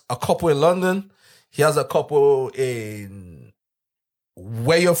has a couple in London. He has a couple in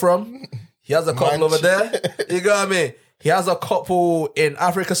where you're from. He has a couple over there. You got me. He has a couple in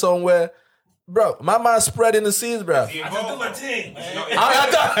Africa somewhere. Bro, my man spreading the seeds, bro. Is he I just do involved? my thing,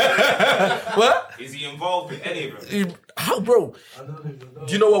 man. What? Is he involved with any of them? How, bro?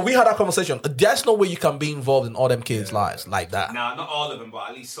 Do you know what? We had that conversation. There's no way you can be involved in all them kids' lives like that. Nah, not all of them, but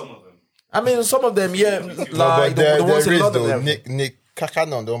at least some of them. I mean, some of them, yeah, like No, but the ones there in is London. though. and everything. Nick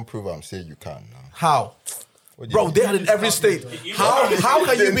Cannon don't prove I'm saying you can. No. How? What do you Bro, mean? they are in every state. How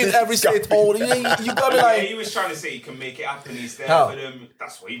can you be in every state? Oh, you got me Yeah, like he was trying to say he can make it happen. He's there How? for them.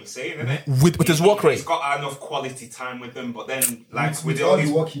 That's what he was saying, isn't it? with his work rate. He's got enough quality time with them, but then like with With all all the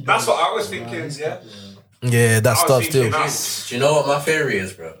these, work he that's does. what I was thinking. Yeah, Yeah, that I was stuff thinking still. that's- Do you know what my theory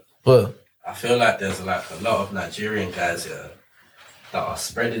is, bro? But I feel like there's like a lot of Nigerian guys here that are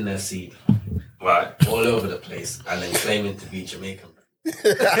spreading their seed Right. all over the place and then claiming to be Jamaican. Bro.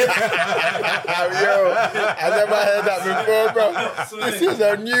 Yo, I never heard that before, bro. This is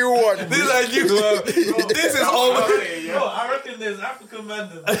a new one. this is like you. This is all. Bro, I reckon there's African men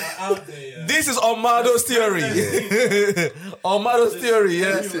that are out there, yeah. This is Armado's theory. Armado's theory.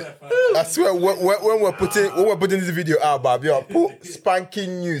 Yeah. I swear, when we're putting this video out, Bob, yo, put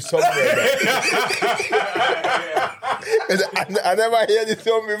spanking news somewhere. I never heard this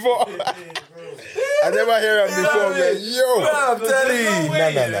one before. I never heard it before, man. Yo, I'm telling you.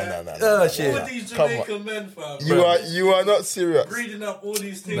 no. Oh All shit. these Come on. Jamaican men, fam. You are not serious. breeding up all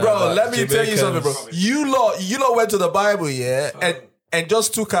these things. Bro, let me tell you something, bro. Jamaicans. You lot went to the Bible, yeah, and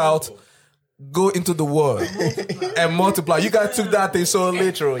just took out go into the world and multiply. You guys took that thing so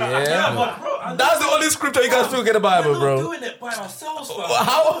literal, Yeah, yeah. but bro, I know That's the only scripture you guys took in the Bible, we're not bro. doing it by ourselves, fam.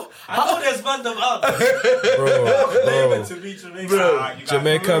 How? I know there's random out there Bro. claiming to be Jamaican. Nah, you guys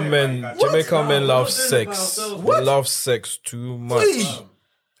Jamaican ruined it, men, man. Jamaican men love What? sex. What? They love sex too much.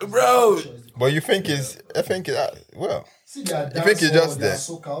 Bro, But you think I think well, See their You think it's just their there?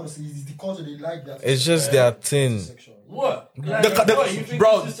 soca, honestly, it's the culture they like that. It's just their thing. What? Like, The- what? You think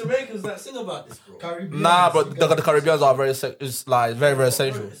bro. it's just Jamaicans that sing about this, bro? Caribbean, nah, bro. The Caribbeans are very, it's like very, very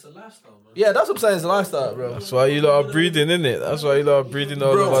essential. It's a lifestyle, man. Yeah, that's what I'm saying. It's a lifestyle, bro. That's why you lot are breeding, innit? That's why you lot are breeding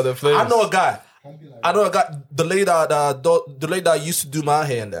all over the place. I know a guy. The lady that used to do my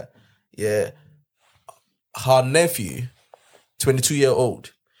hair and that. Yeah, her nephew,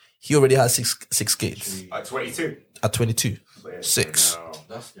 22-year-old. He already has six kids At 22. at 22. 6. No,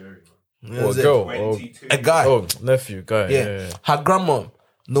 That's scary, bro. You know what Oh, I'm saying? girl. 22. A guy. Oh, nephew, guy. Yeah. Yeah. Her grandmom,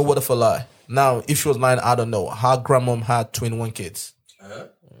 no word for lie. Now, if she was lying, I don't know. Her grandmom had 21 kids.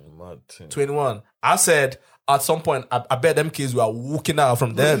 Mad thing. 21. I said at some point, I bet them kids were walking out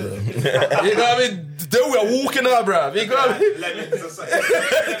from there, bro. You know what I mean? They were walking out, bro. You know what I mean?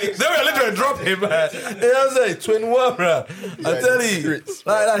 They were literally dropping, man. You know what I'm saying? 21, bro. I tell you, like,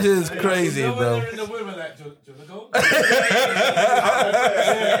 that shit is crazy, You know when bro. they're in the women like, do you wanna go?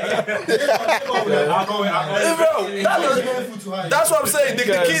 Bro, that's what I'm saying.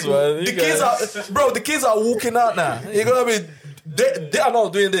 The kids are walking out now. You know what I mean? They are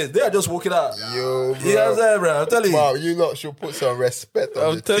not doing this. They are just walking out. Yo, bro. You know what I'm saying, bro? I'm telling you. Wow, you lot should put some respect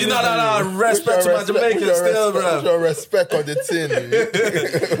on the team. No. Respect to my Jamaicans still, Put bro. your respect on the team.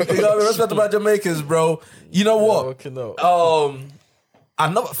 You know, respect to my Jamaicans, bro. You know what? Walking out.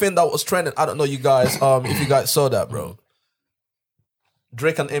 Another thing that was trending. I don't know you guys. If you guys saw that, bro.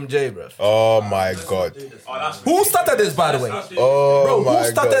 Drake and MJ, bro. Oh my god. Who started this, by the way? Oh Bro, who my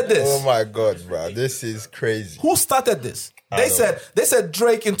started god. this? Oh my god, bro. This is crazy. Who started this? They said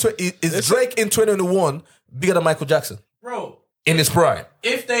Drake in Drake in 2021 bigger than Michael Jackson Bro, in his prime.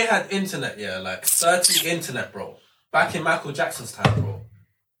 if they had internet, yeah, like 30 internet, bro, back in Michael Jackson's time, bro,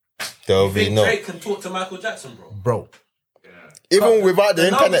 There'll you be think no. Drake can talk to Michael Jackson, bro? Bro, Even without the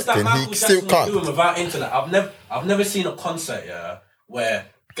internet numbers that thing, Michael he still Jackson was doing can't. without internet. I've never seen a concert, yeah, where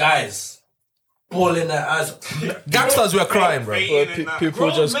guys bawling their eyes. gangsters were crying, bro. People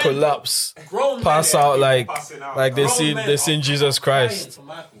Grown just men- collapse, Grown pass men, out like they grown men seen are Jesus crying Christ. for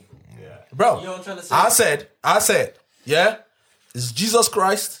Michael, bro. Bro, You know what I'm trying to say? I said, yeah, it's Jesus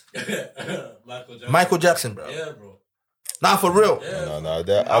Christ, Michael Jackson. Michael Jackson, bro. Yeah, bro. Nah, for real. No,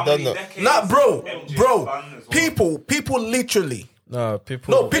 I don't know. Nah, bro. People literally. No,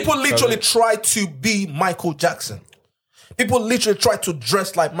 people. No, people literally try to be Michael Jackson. People literally try to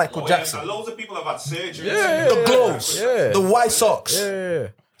dress like Michael Jackson. Loads of people have had surgery. The gloves, Yeah. the white socks. Yeah.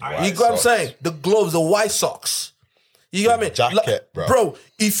 You got what I'm saying? The gloves, the white socks. You got me? Jacket, bro. Bro,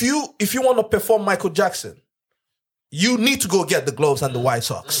 if you want to perform Michael Jackson, you need to go get the gloves and the white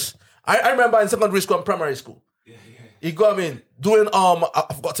socks. I remember in secondary school and primary school. You got what I mean? Doing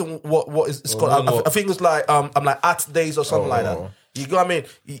I've forgotten what it's called. I think it's like I'm like art days or something like that. You got what I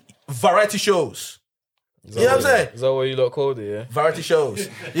mean? Variety shows. You know what I'm saying? Is that what you lot called it? Yeah. Variety shows.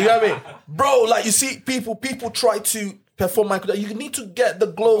 You know what I mean? Bro, like you see people try to perform Michael Jackson. You need to get the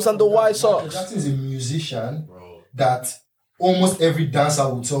gloves and the white Michael socks. Jackson is a musician that almost every dancer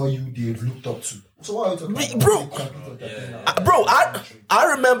will tell you they've looked up to. So what are you talking about? Bro, I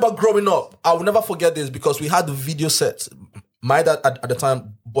remember growing up. I will never forget this because we had the video sets. My dad at the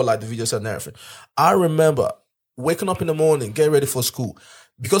time bought like the video set and everything. I remember waking up in the morning, getting ready for school.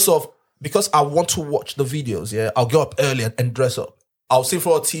 Because I want to watch the videos, yeah, I'll get up early and dress up. I'll sit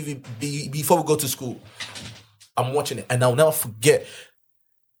for a TV before we go to school. I'm watching it, and I'll never forget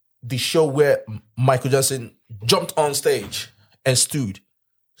the show where Michael Jackson jumped on stage and stood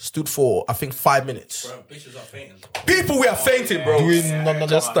for I think 5 minutes. Bro, bitches are fainting. People were fainting, bro.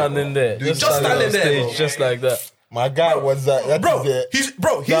 Just standing there. Just standing on there, stage, bro. just like that. My guy was that. Bro, He he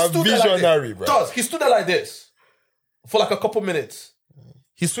that stood there like visionary, this. bro. Does he stood there like this for like a couple minutes?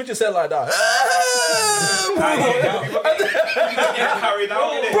 He switched his head like that.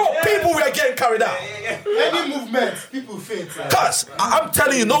 Bro, people were getting carried out. Any movement, people faint. Cause I'm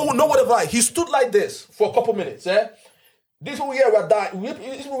telling you, no whatever. Like he stood like this for a couple minutes. Yeah, these people here were dying.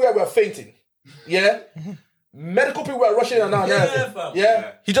 These people here were fainting. Yeah, medical people were rushing in and out.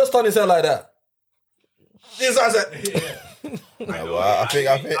 Yeah, he just turned his head like that. This I said. I think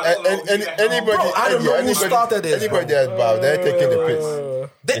anybody. Bro, I don't know who started this, Anybody bro. that's bad, they're taking the piss.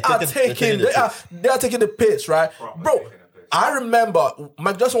 They are taking the piss, right? Bro, I remember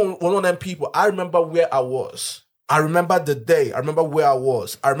Mike Jackson was one of them people. I remember where I was. I remember the day. I remember where I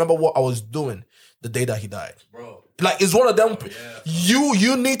was. I remember what I was doing the day that he died. Bro. Like it's one of them.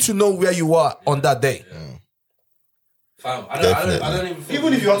 You need to know where you are on that day. Fam, I don't even think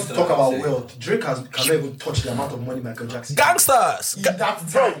Even if you want to talk about wealth. wealth, Drake cannot even touch the amount of money Michael Jackson. Gangsters, In that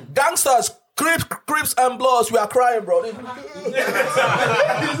time. gangsters, Crips and Bloods. We are crying, bro.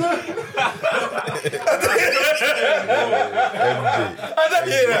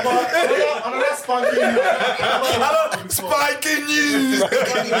 Another spanking news.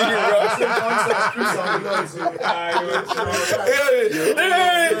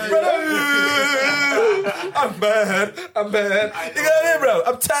 I'm bad. You got it, bro.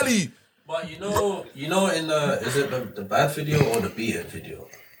 I'm telling you. But you know, in the is it the bad video or the beat it video?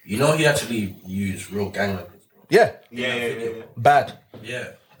 You know, he actually used real gang members, bro. Yeah. Yeah. Bad.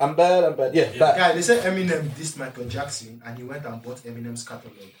 Yeah. I'm bad. Yeah, bad. Guy, they said Eminem dissed Michael Jackson and he went and bought Eminem's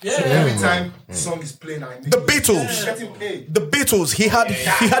catalog. Yeah. So every time the song is playing, The Beatles. he's getting paid. The Beatles. He had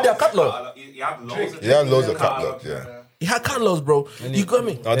their catalog. He had loads of Yeah, loads of catalogs. Yeah. He had catalogs, bro. You got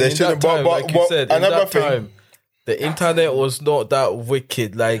me? No, they in shouldn't. that time, But, like you said, in another that thing. time, the internet was not that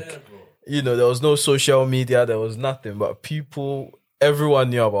wicked. Like, you know, there was no social media, there was nothing. But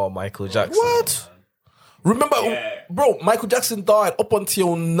everyone knew about Michael Jackson. What? Remember, bro, Michael Jackson died up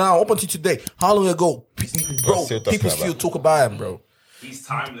until now, up until today. How long ago? Bro, still talking people about still him. talk about him, bro. He's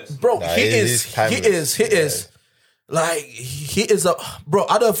timeless. Bro, Nah, he is like, he is a, bro,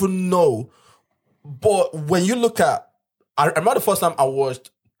 I don't even know. But when you look at, I remember the first time I watched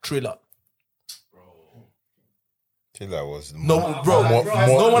Thriller. Thriller was No, bro,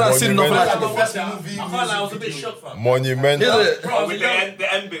 no one has seen nothing like The that. first I movie. can't lie, I was a bit shocked, fam. monumental. Is it? Bro, I was With a young-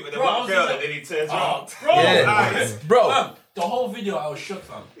 the end bit with the Bro, I little was girl a- and then he turns around. Bro, Yeah. Nice. Bro, fam, the whole video I was shook,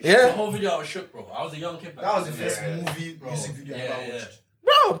 fam. Yeah. The whole video I was shook, bro. I was a young kid back That was the then. first movie music video I Yeah, ever yeah. watched.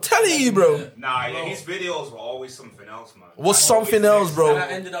 bro, I'm telling you, bro. Nah, yeah, his videos were always something else, man. Was something else, And I bro.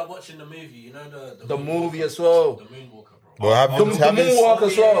 ended up watching the movie, you know The movie as well. The Moonwalker, bro. But haven't The moonwalk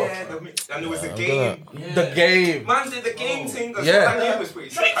as well. Yeah, and there was the game. The game. Man did the game thing. Yeah. That game was pretty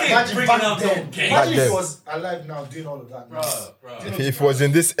sick. Imagine Bringing back out then. the game. Imagine if Back he was alive now doing all of that. Bro. If it was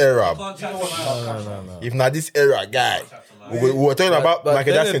in this era, Can't chat to man. if not this era, guy, we were talking about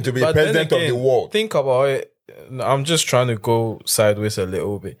Michael then Jackson to be but then president of the again, world. Think about it. I'm just trying to go sideways a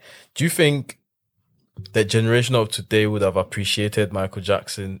little bit. Do you think the generation of today would have appreciated Michael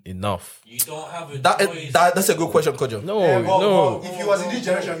Jackson enough? You don't have a choice. That's a good question, Kojo. No, Yeah, but no. if he was in this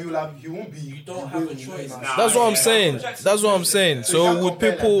generation, he won't be. You don't have a choice. Nah, That's what I'm yeah, saying. Michael Jackson That's what I'm was saying. So you So can't would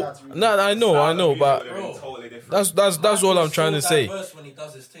compare people? like that, really. No, I know, but Totally different. that's all I'm trying to so say. diverse when he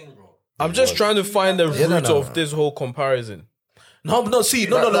does his thing, bro. I'm just trying to find the Yeah, root no. of this whole comparison. No, see,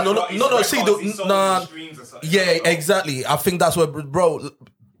 no, see, nah, yeah, exactly. I think that's what, bro.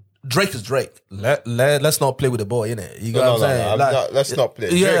 Drake is Drake. Let's not play with the boy, innit? You got what I'm saying? Let's not play.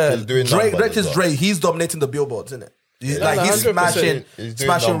 Yeah, Drake is doing Drake numbers is as well. Drake. He's dominating the billboards, innit? He's Yeah, like he's 100%. He's doing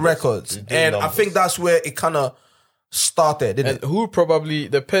smashing numbers. records, He's doing and I numbers. think that's where it kind of started, didn't And it? who probably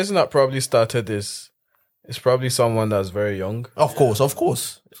the person that probably started this is probably someone that's very young. Of course.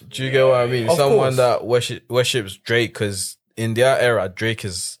 Do you get what I mean? Of Someone course. that worships Drake because in their era, Drake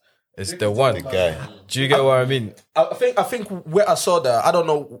is the one. The guy. Do you get what I mean? I think where I saw that, I don't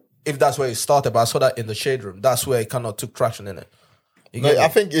know if that's where it started, but I saw that in the Shade Room. That's where it kind of took traction in it. You No, get I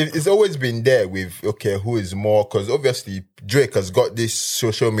me? think it's always been there with who is more, because obviously Drake has got this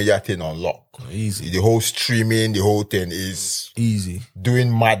social media thing on lock. Easy. The whole streaming, the whole thing is Easy.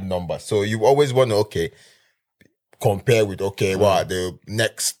 doing mad numbers. So you always want to compare with the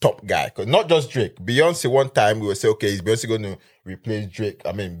next top guy, because not just Drake. Beyonce one time we would say is Beyonce going to replace Drake?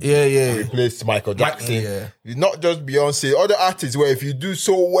 I mean, Yeah. replace Michael Jackson. Yeah. Not just Beyonce, other artists where if you do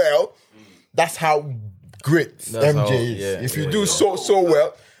so well, that's how great That's MJ how- is. yeah, If you do so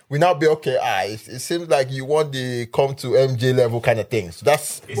well, we now be it seems like you want the come to MJ level kind of thing. So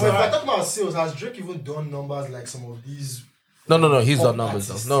that's But if I talk about sales, has Drake even done numbers like some of these? No. He's pop done numbers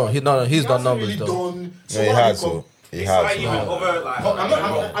artists? though. He's done hasn't numbers really though. Done, he what has. do you So he It's has. like even other like. call- I'm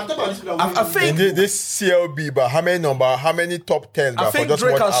talking about these people that I win- think- In this CLB, but how many top 10s? I but for think just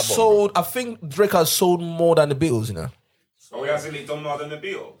Drake one has album? sold. I think Drake has sold more than the Beatles. You know. Oh, he hasn't really done more than the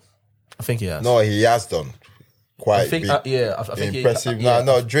Beatles. I think he has. No, he has done quite I think. big. I think Impressive. He, yeah,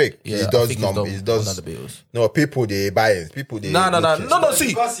 No, Drake. Yeah, he I does think numbers. He more does. than the Beatles. No, people they buy it. People they. No. they care. See,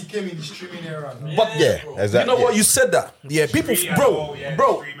 because he came in the streaming era. No? but Yeah, exactly. you know what? You said that. Yeah, people, Street, bro, yeah,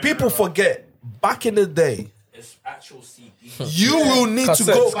 bro. streaming People era. forget. Back in the day, It's actual CD. you will need to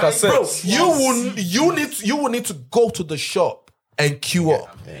go, Cassettes. bro. You will need to go to the shop and queue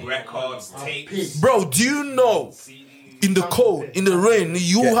up, Records, tapes, bro. Do you know? CDs. In the cold, in the rain,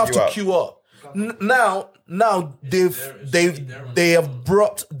 you Get have you to out. queue up. Now they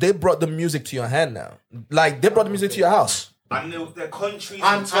brought the music to your hand now. Like they brought the music to your house. And the countries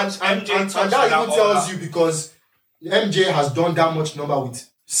And touched that MJ touched even that tells you because MJ has done that much number with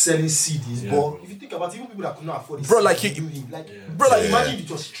selling CDs. But if you think about it, even people that could not afford it, Bro, like bro, like imagine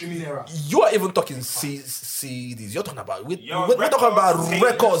it was streaming era. You are even talking CDs. You're talking about we're Yo, talking about tapes,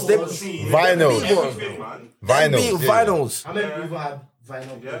 records. They Vinyls. everything, man. Vinyls. yeah. vinyls. How many people even had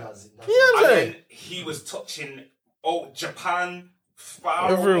vinyl players in that? You know what I'm And saying? then he was touching Japan,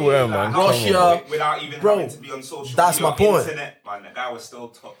 far Everywhere, away, man. like, Russia. without even Bro, having to be on social that's media my point. Internet, man, the guy was still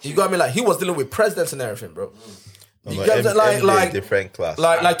touching. You got me? Like he was dealing with presidents and everything, bro. You No, get what I'm saying? MJ is Like different class.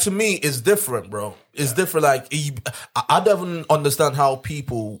 like to me, it's different, bro. It's different. Like I don't even understand how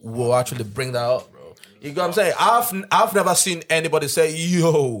people will actually bring that up, bro. You know what I'm saying? I've never seen anybody say,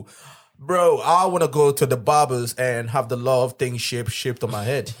 "Yo, bro, I want to go to the barbers and have the love thing shipped on my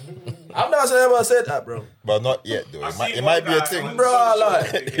head." I've never seen anybody say that, bro. But not yet, though. It seen might one be a guy thing. on Bro, social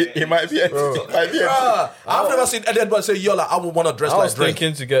like- media. It might be a thing. It might be a thing. Bruh, I've never seen anybody say, yo, like, I would want to dress I like was Drake.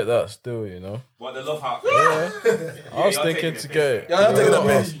 thinking to get that still, you know. What, the love heart? I was thinking to get it. Yeah, I'm taking a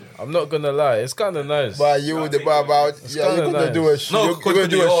piss. I'm not gonna lie, it's kind of nice. But you would about yeah, you're kinda gonna do a nice. show. You're gonna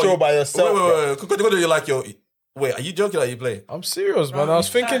do a show by yourself. Wait. You like your. Wait, are you joking or are you playing? I'm serious, man. I was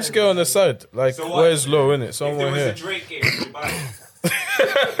thinking to get on the side, like So what? where's low in it, If somewhere there was here. a Drake game, would you buy it?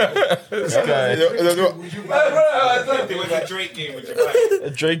 This If there was a Drake game, would you buy it? A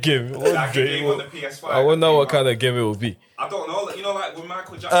Drake game. What Like a Drake? game on the PS5. I wouldn't know what kind of game it would be. I don't know. You know, like with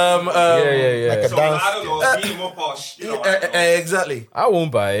Michael Jackson. Yeah. So dance. I don't know. Beat him up or you know. I don't know. Exactly. I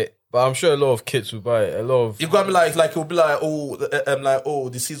won't buy it, but I'm sure a lot of kids will buy it. A lot of You got me like it'll be like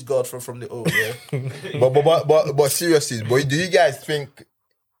deceased God from the yeah. but seriously, boy, do you guys think?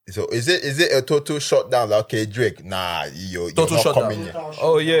 So is it a total shutdown? Like, okay, Drake, nah, you're Total not shutdown. coming here.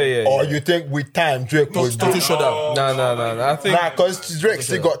 oh yeah. Or you think with time Drake will do? Total shutdown. No. I think Nah, because Drake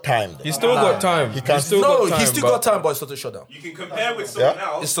still got time. he's still got time. He can still No, got time. he still got time, but it's total shutdown. You can compare with someone Yeah.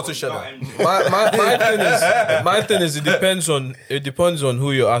 else. It's total but shutdown. not MJ. My thing is it depends on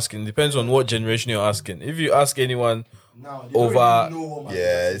who you're asking. It depends on what generation you're asking. If you ask anyone Now, they Over- don't really know what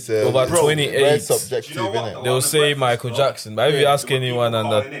Yeah, it's Over bro, 28. very Do subjective, you know what? innit? they'll say Michael Jackson, but if you ask There were anyone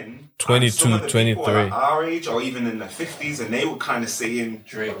people under calling in, 22, and some of the people 23. at our age or even in their 50s, and they were kind of saying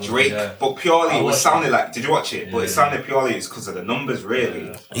Drake, Drake, yeah. but purely it was watched sounding like. Did you watch it? But it sounded purely it's because of the numbers, really.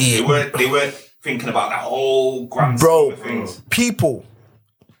 Yeah. They weren't thinking about that whole grand Bro, scheme of things.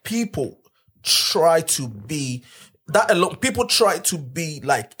 people try to be that alone. People try to be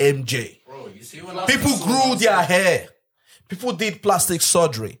like MJ. Bro, you see what People grew their hair. People did plastic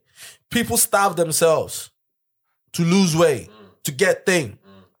surgery. People starved themselves to lose weight, to get thing,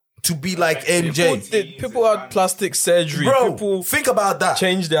 to be like MJ. People had plastic surgery. Bro, People think about that.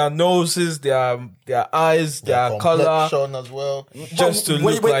 change their noses, their eyes, their color, Complexion as well. just to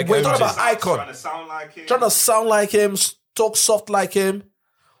look like we're talking MJ. about icon. Trying to sound like him. Trying to sound like him, talk soft like him,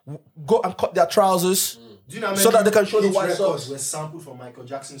 go and cut their trousers. Do you know how So that they can show the hit white records socks. were sampled from Michael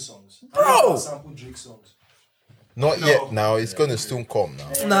Jackson songs? Bro! How many sampled Drake songs? Not yet. Now it's gonna soon come. Now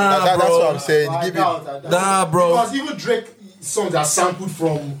Nah, that's bro. what I'm saying. I Give it. doubt, I doubt. Nah, bro. Because even Drake songs are sampled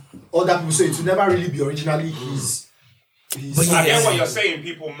from other people, so it will never really be originally his. But I get yeah. what you're saying.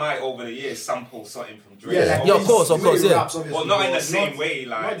 People might over the years sample something from Drake. Yeah, like Yeah, of course, the way he yeah. raps, obviously, Well, not in the but same way,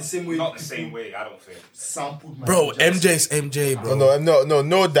 like not the same way. Not the people same way. I don't think. Sampled Michael Bro, Jackson. MJ's MJ, bro.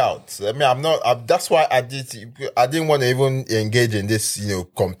 No doubt. I mean, I'm not. That's why I didn't want to even engage in this.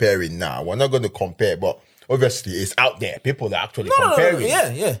 Comparing now. We're not going to compare, but obviously it's out there. People are actually comparing.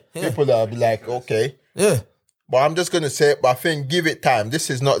 Yeah. People are be like, okay. Yeah. But I'm just going to say, but I think give it time. This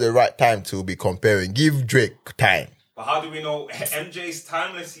is not the right time to be comparing. Give Drake time. But how do we know MJ's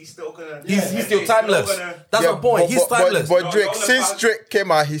timeless? He's still gonna. He's still MJ's timeless. That's the point. He's timeless. But Drake, No, since Drake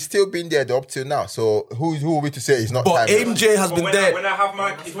came out, he's still been there up till now. So who are we to say he's not But timeless? MJ has But been when there. when I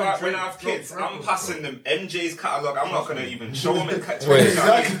have when I have kids, I'm passing them MJ's catalog. I'm not gonna even show them it. Wait.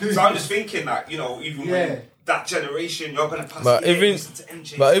 So I'm just thinking that even Yeah. when that generation, you're gonna pass. But even listen to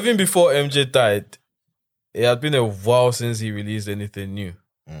MJ. but even before MJ died, it had been a while since he released anything new.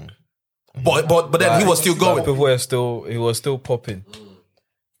 But then he was still But going. people were he was still popping.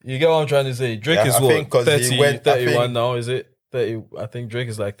 You get what I'm trying to say? Drake Yeah, is I what, think 'cause he 30, went- I 31 think- now, is it? 30, I think Drake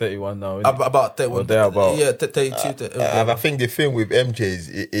is like 31 now. Isn't he? About that Or one. thereabout. Yeah, 32. And I think the thing with MJ is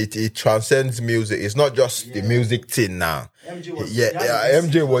it transcends music. It's not just the music thing now. MJ was,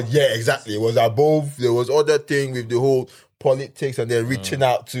 MJ was exactly. It was above. There was other thing with the whole politics and then reaching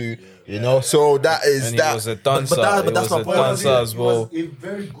out to So that is And that he was a dancer. but He that's was my a point. dancer as well. a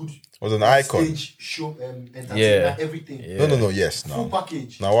very good was an icon. stage show, entertainer, Yeah. everything. Yeah. No. Yes, Full no.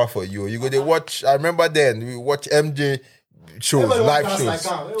 package. Now what for you? You go to watch. I remember then we watch MJ shows, Everybody live wants shows. like,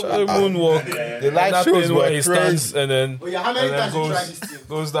 The moonwalk. The live That shows thing were where he crazy. stands and then Oh yeah, how many and then times you tried this thing?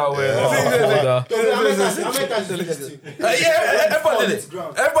 goes that way. How many times you did this thing? Yeah, everybody did it.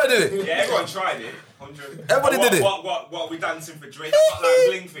 Everybody did it. yeah, everyone tried it. 100. Everybody What- did it. What are we dancing for Drake? What like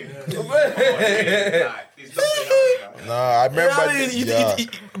bling thing? Like, there's nothing else. Nah, I remember.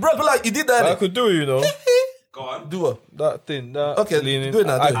 Bro, but like you did I that. could do, Go on. Do it. that thing. That Okay, leaning. do it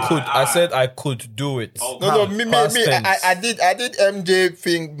now, do I it. could. I said I could do it. Oh, No, me. Past tense. I did MJ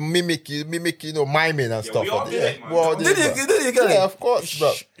thing, mimic, miming and stuff. we all like did that. it, man. Well, Did you get Yeah, it? of course,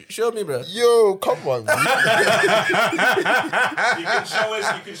 bro. Show me, bro. Yo, come on. You can show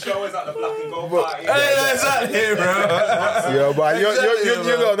us at the Black and Gold party. Hey, exactly, bro. Yeah, but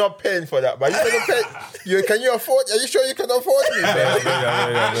Exactly, you bro. are not paying for that. But you gonna pay. Can you afford? Are you sure you can afford me, man?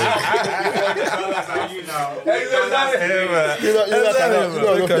 Fellas, are you now? Can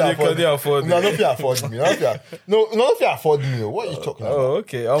you afford me? No, not if you afford me. Not if you afford me. What are you talking about? Oh,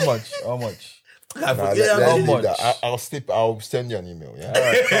 okay. How much? Nah, how leave much? that. I'll send you an email. Yeah.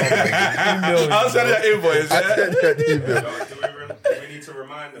 I'll send you an invoice. I'll Yeah? send you an email. Do we need to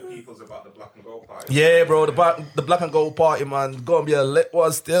remind the peoples about the Black and Gold party? Yeah, bro, the black and gold party, man, gonna be a lit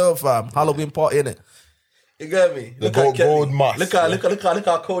one still, fam. Halloween party, innit? You get me? The gold mask. Look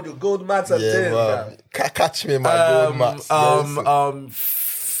how cold you gold mats and Yeah, things, man. man. Catch me, my gold mask.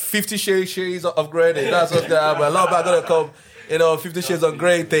 50 shades of grey. That's what's gonna happen. A lot of people gonna come, 50 shades of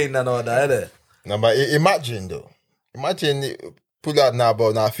grey thing and all that, innit? No, but imagine though. Imagine pull out now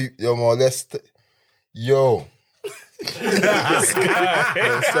about now. You're more or less. Yo. Sorry,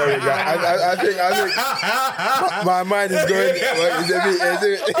 guys. I think my mind is going. I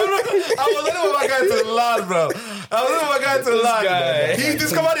was looking for my guy to laugh, bro. guy. He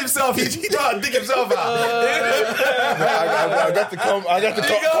discovered himself. He tried to dig himself out. I got to come. I got to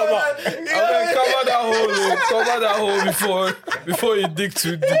come out. Cover that hole before you dig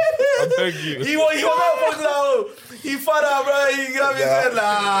too deep. I beg you. He was out for now. He found out, bro. He got me said,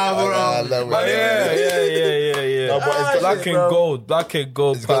 nah, bro. Yeah. No, but it's Black and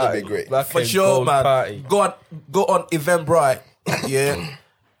gold. It's gonna be great. Black For and sure, gold man. party. Go on Eventbrite, yeah,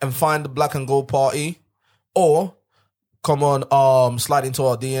 and find the Black and Gold party, or come on, slide into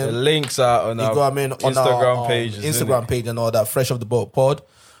our The DM. links are on You our go, on Instagram our, pages. Instagram page and all that. Fresh of the Boat Pod,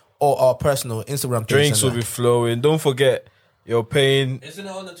 or our personal Instagram page. Drinks and will be flowing. Don't forget, you're paying. Isn't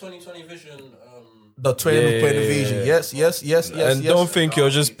it on the 2020 vision? the 2020 vision. Yes. And don't think you're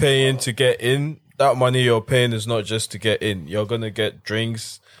just paying to get in. That money you're paying is not just to get in. You're gonna get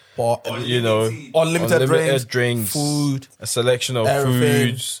drinks, unlimited drinks, food, a selection of everything,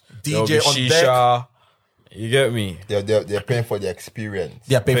 foods, DJ there'll be on shisha. You get me? They're paying for the experience.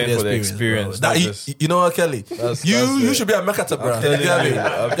 They're paying Paying for the experience. Bro. not That, just- you know what, Kelly? You it. should be a Mekata, bro. You telling get me? you,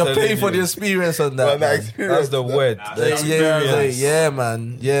 I'm You're telling paying for you. the experience on Well, that. the man. experience. That's the word. The experience. Yeah,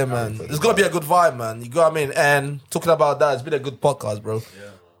 man. It's gonna be a good vibe, man. You got what I mean? And talking about that, it's been a good podcast, bro.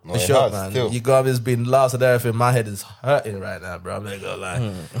 No, For it sure, has, man. still. You got me. It's been lost and everything. My head is hurting right now, bro. I'm not gonna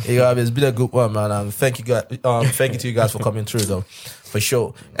lie. You got me. It's been a good one, man. Thank you, guys. Thank you to you guys for coming through, though, for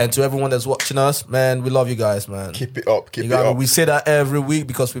sure. And to everyone that's watching us, man, we love you guys, man. Keep it up. Keep You it got me? up. We say that every week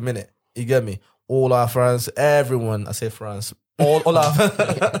because we mean it. You get me? All our fans, everyone. I say France.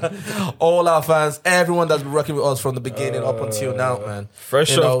 All our fans, everyone that's been working with us from the beginning up until now, man.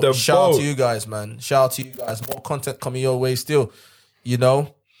 Fresh off the shout out boat. to you guys, man. Shout out to you guys. More content coming your way still.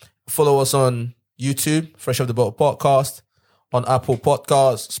 Follow us on YouTube, Fresh Off the Boat Podcast, on Apple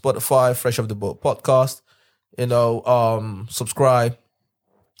Podcasts, Spotify, Fresh Off the Boat Podcast. Subscribe,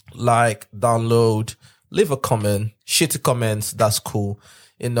 like, download, leave a comment, shitty comments, that's cool.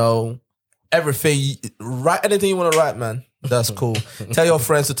 Everything, write anything you want to write, man. That's cool. Tell your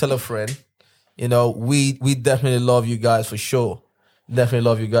friends to tell a friend. We definitely love you guys for sure. Definitely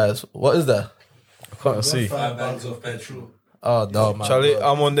love you guys. What is that? I can't see. 5 bags of petrol. Oh no, man. Charlie,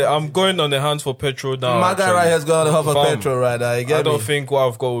 I'm going on the hands for petrol now. My guy actually. right here's going to have a Fam, petrol right now. You get I don't me? think what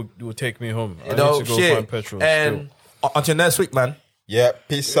I've got will take me home. I need to go Shit. find petrol. And until next week, man. Yeah.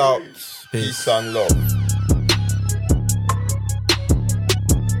 Peace out. Peace and love.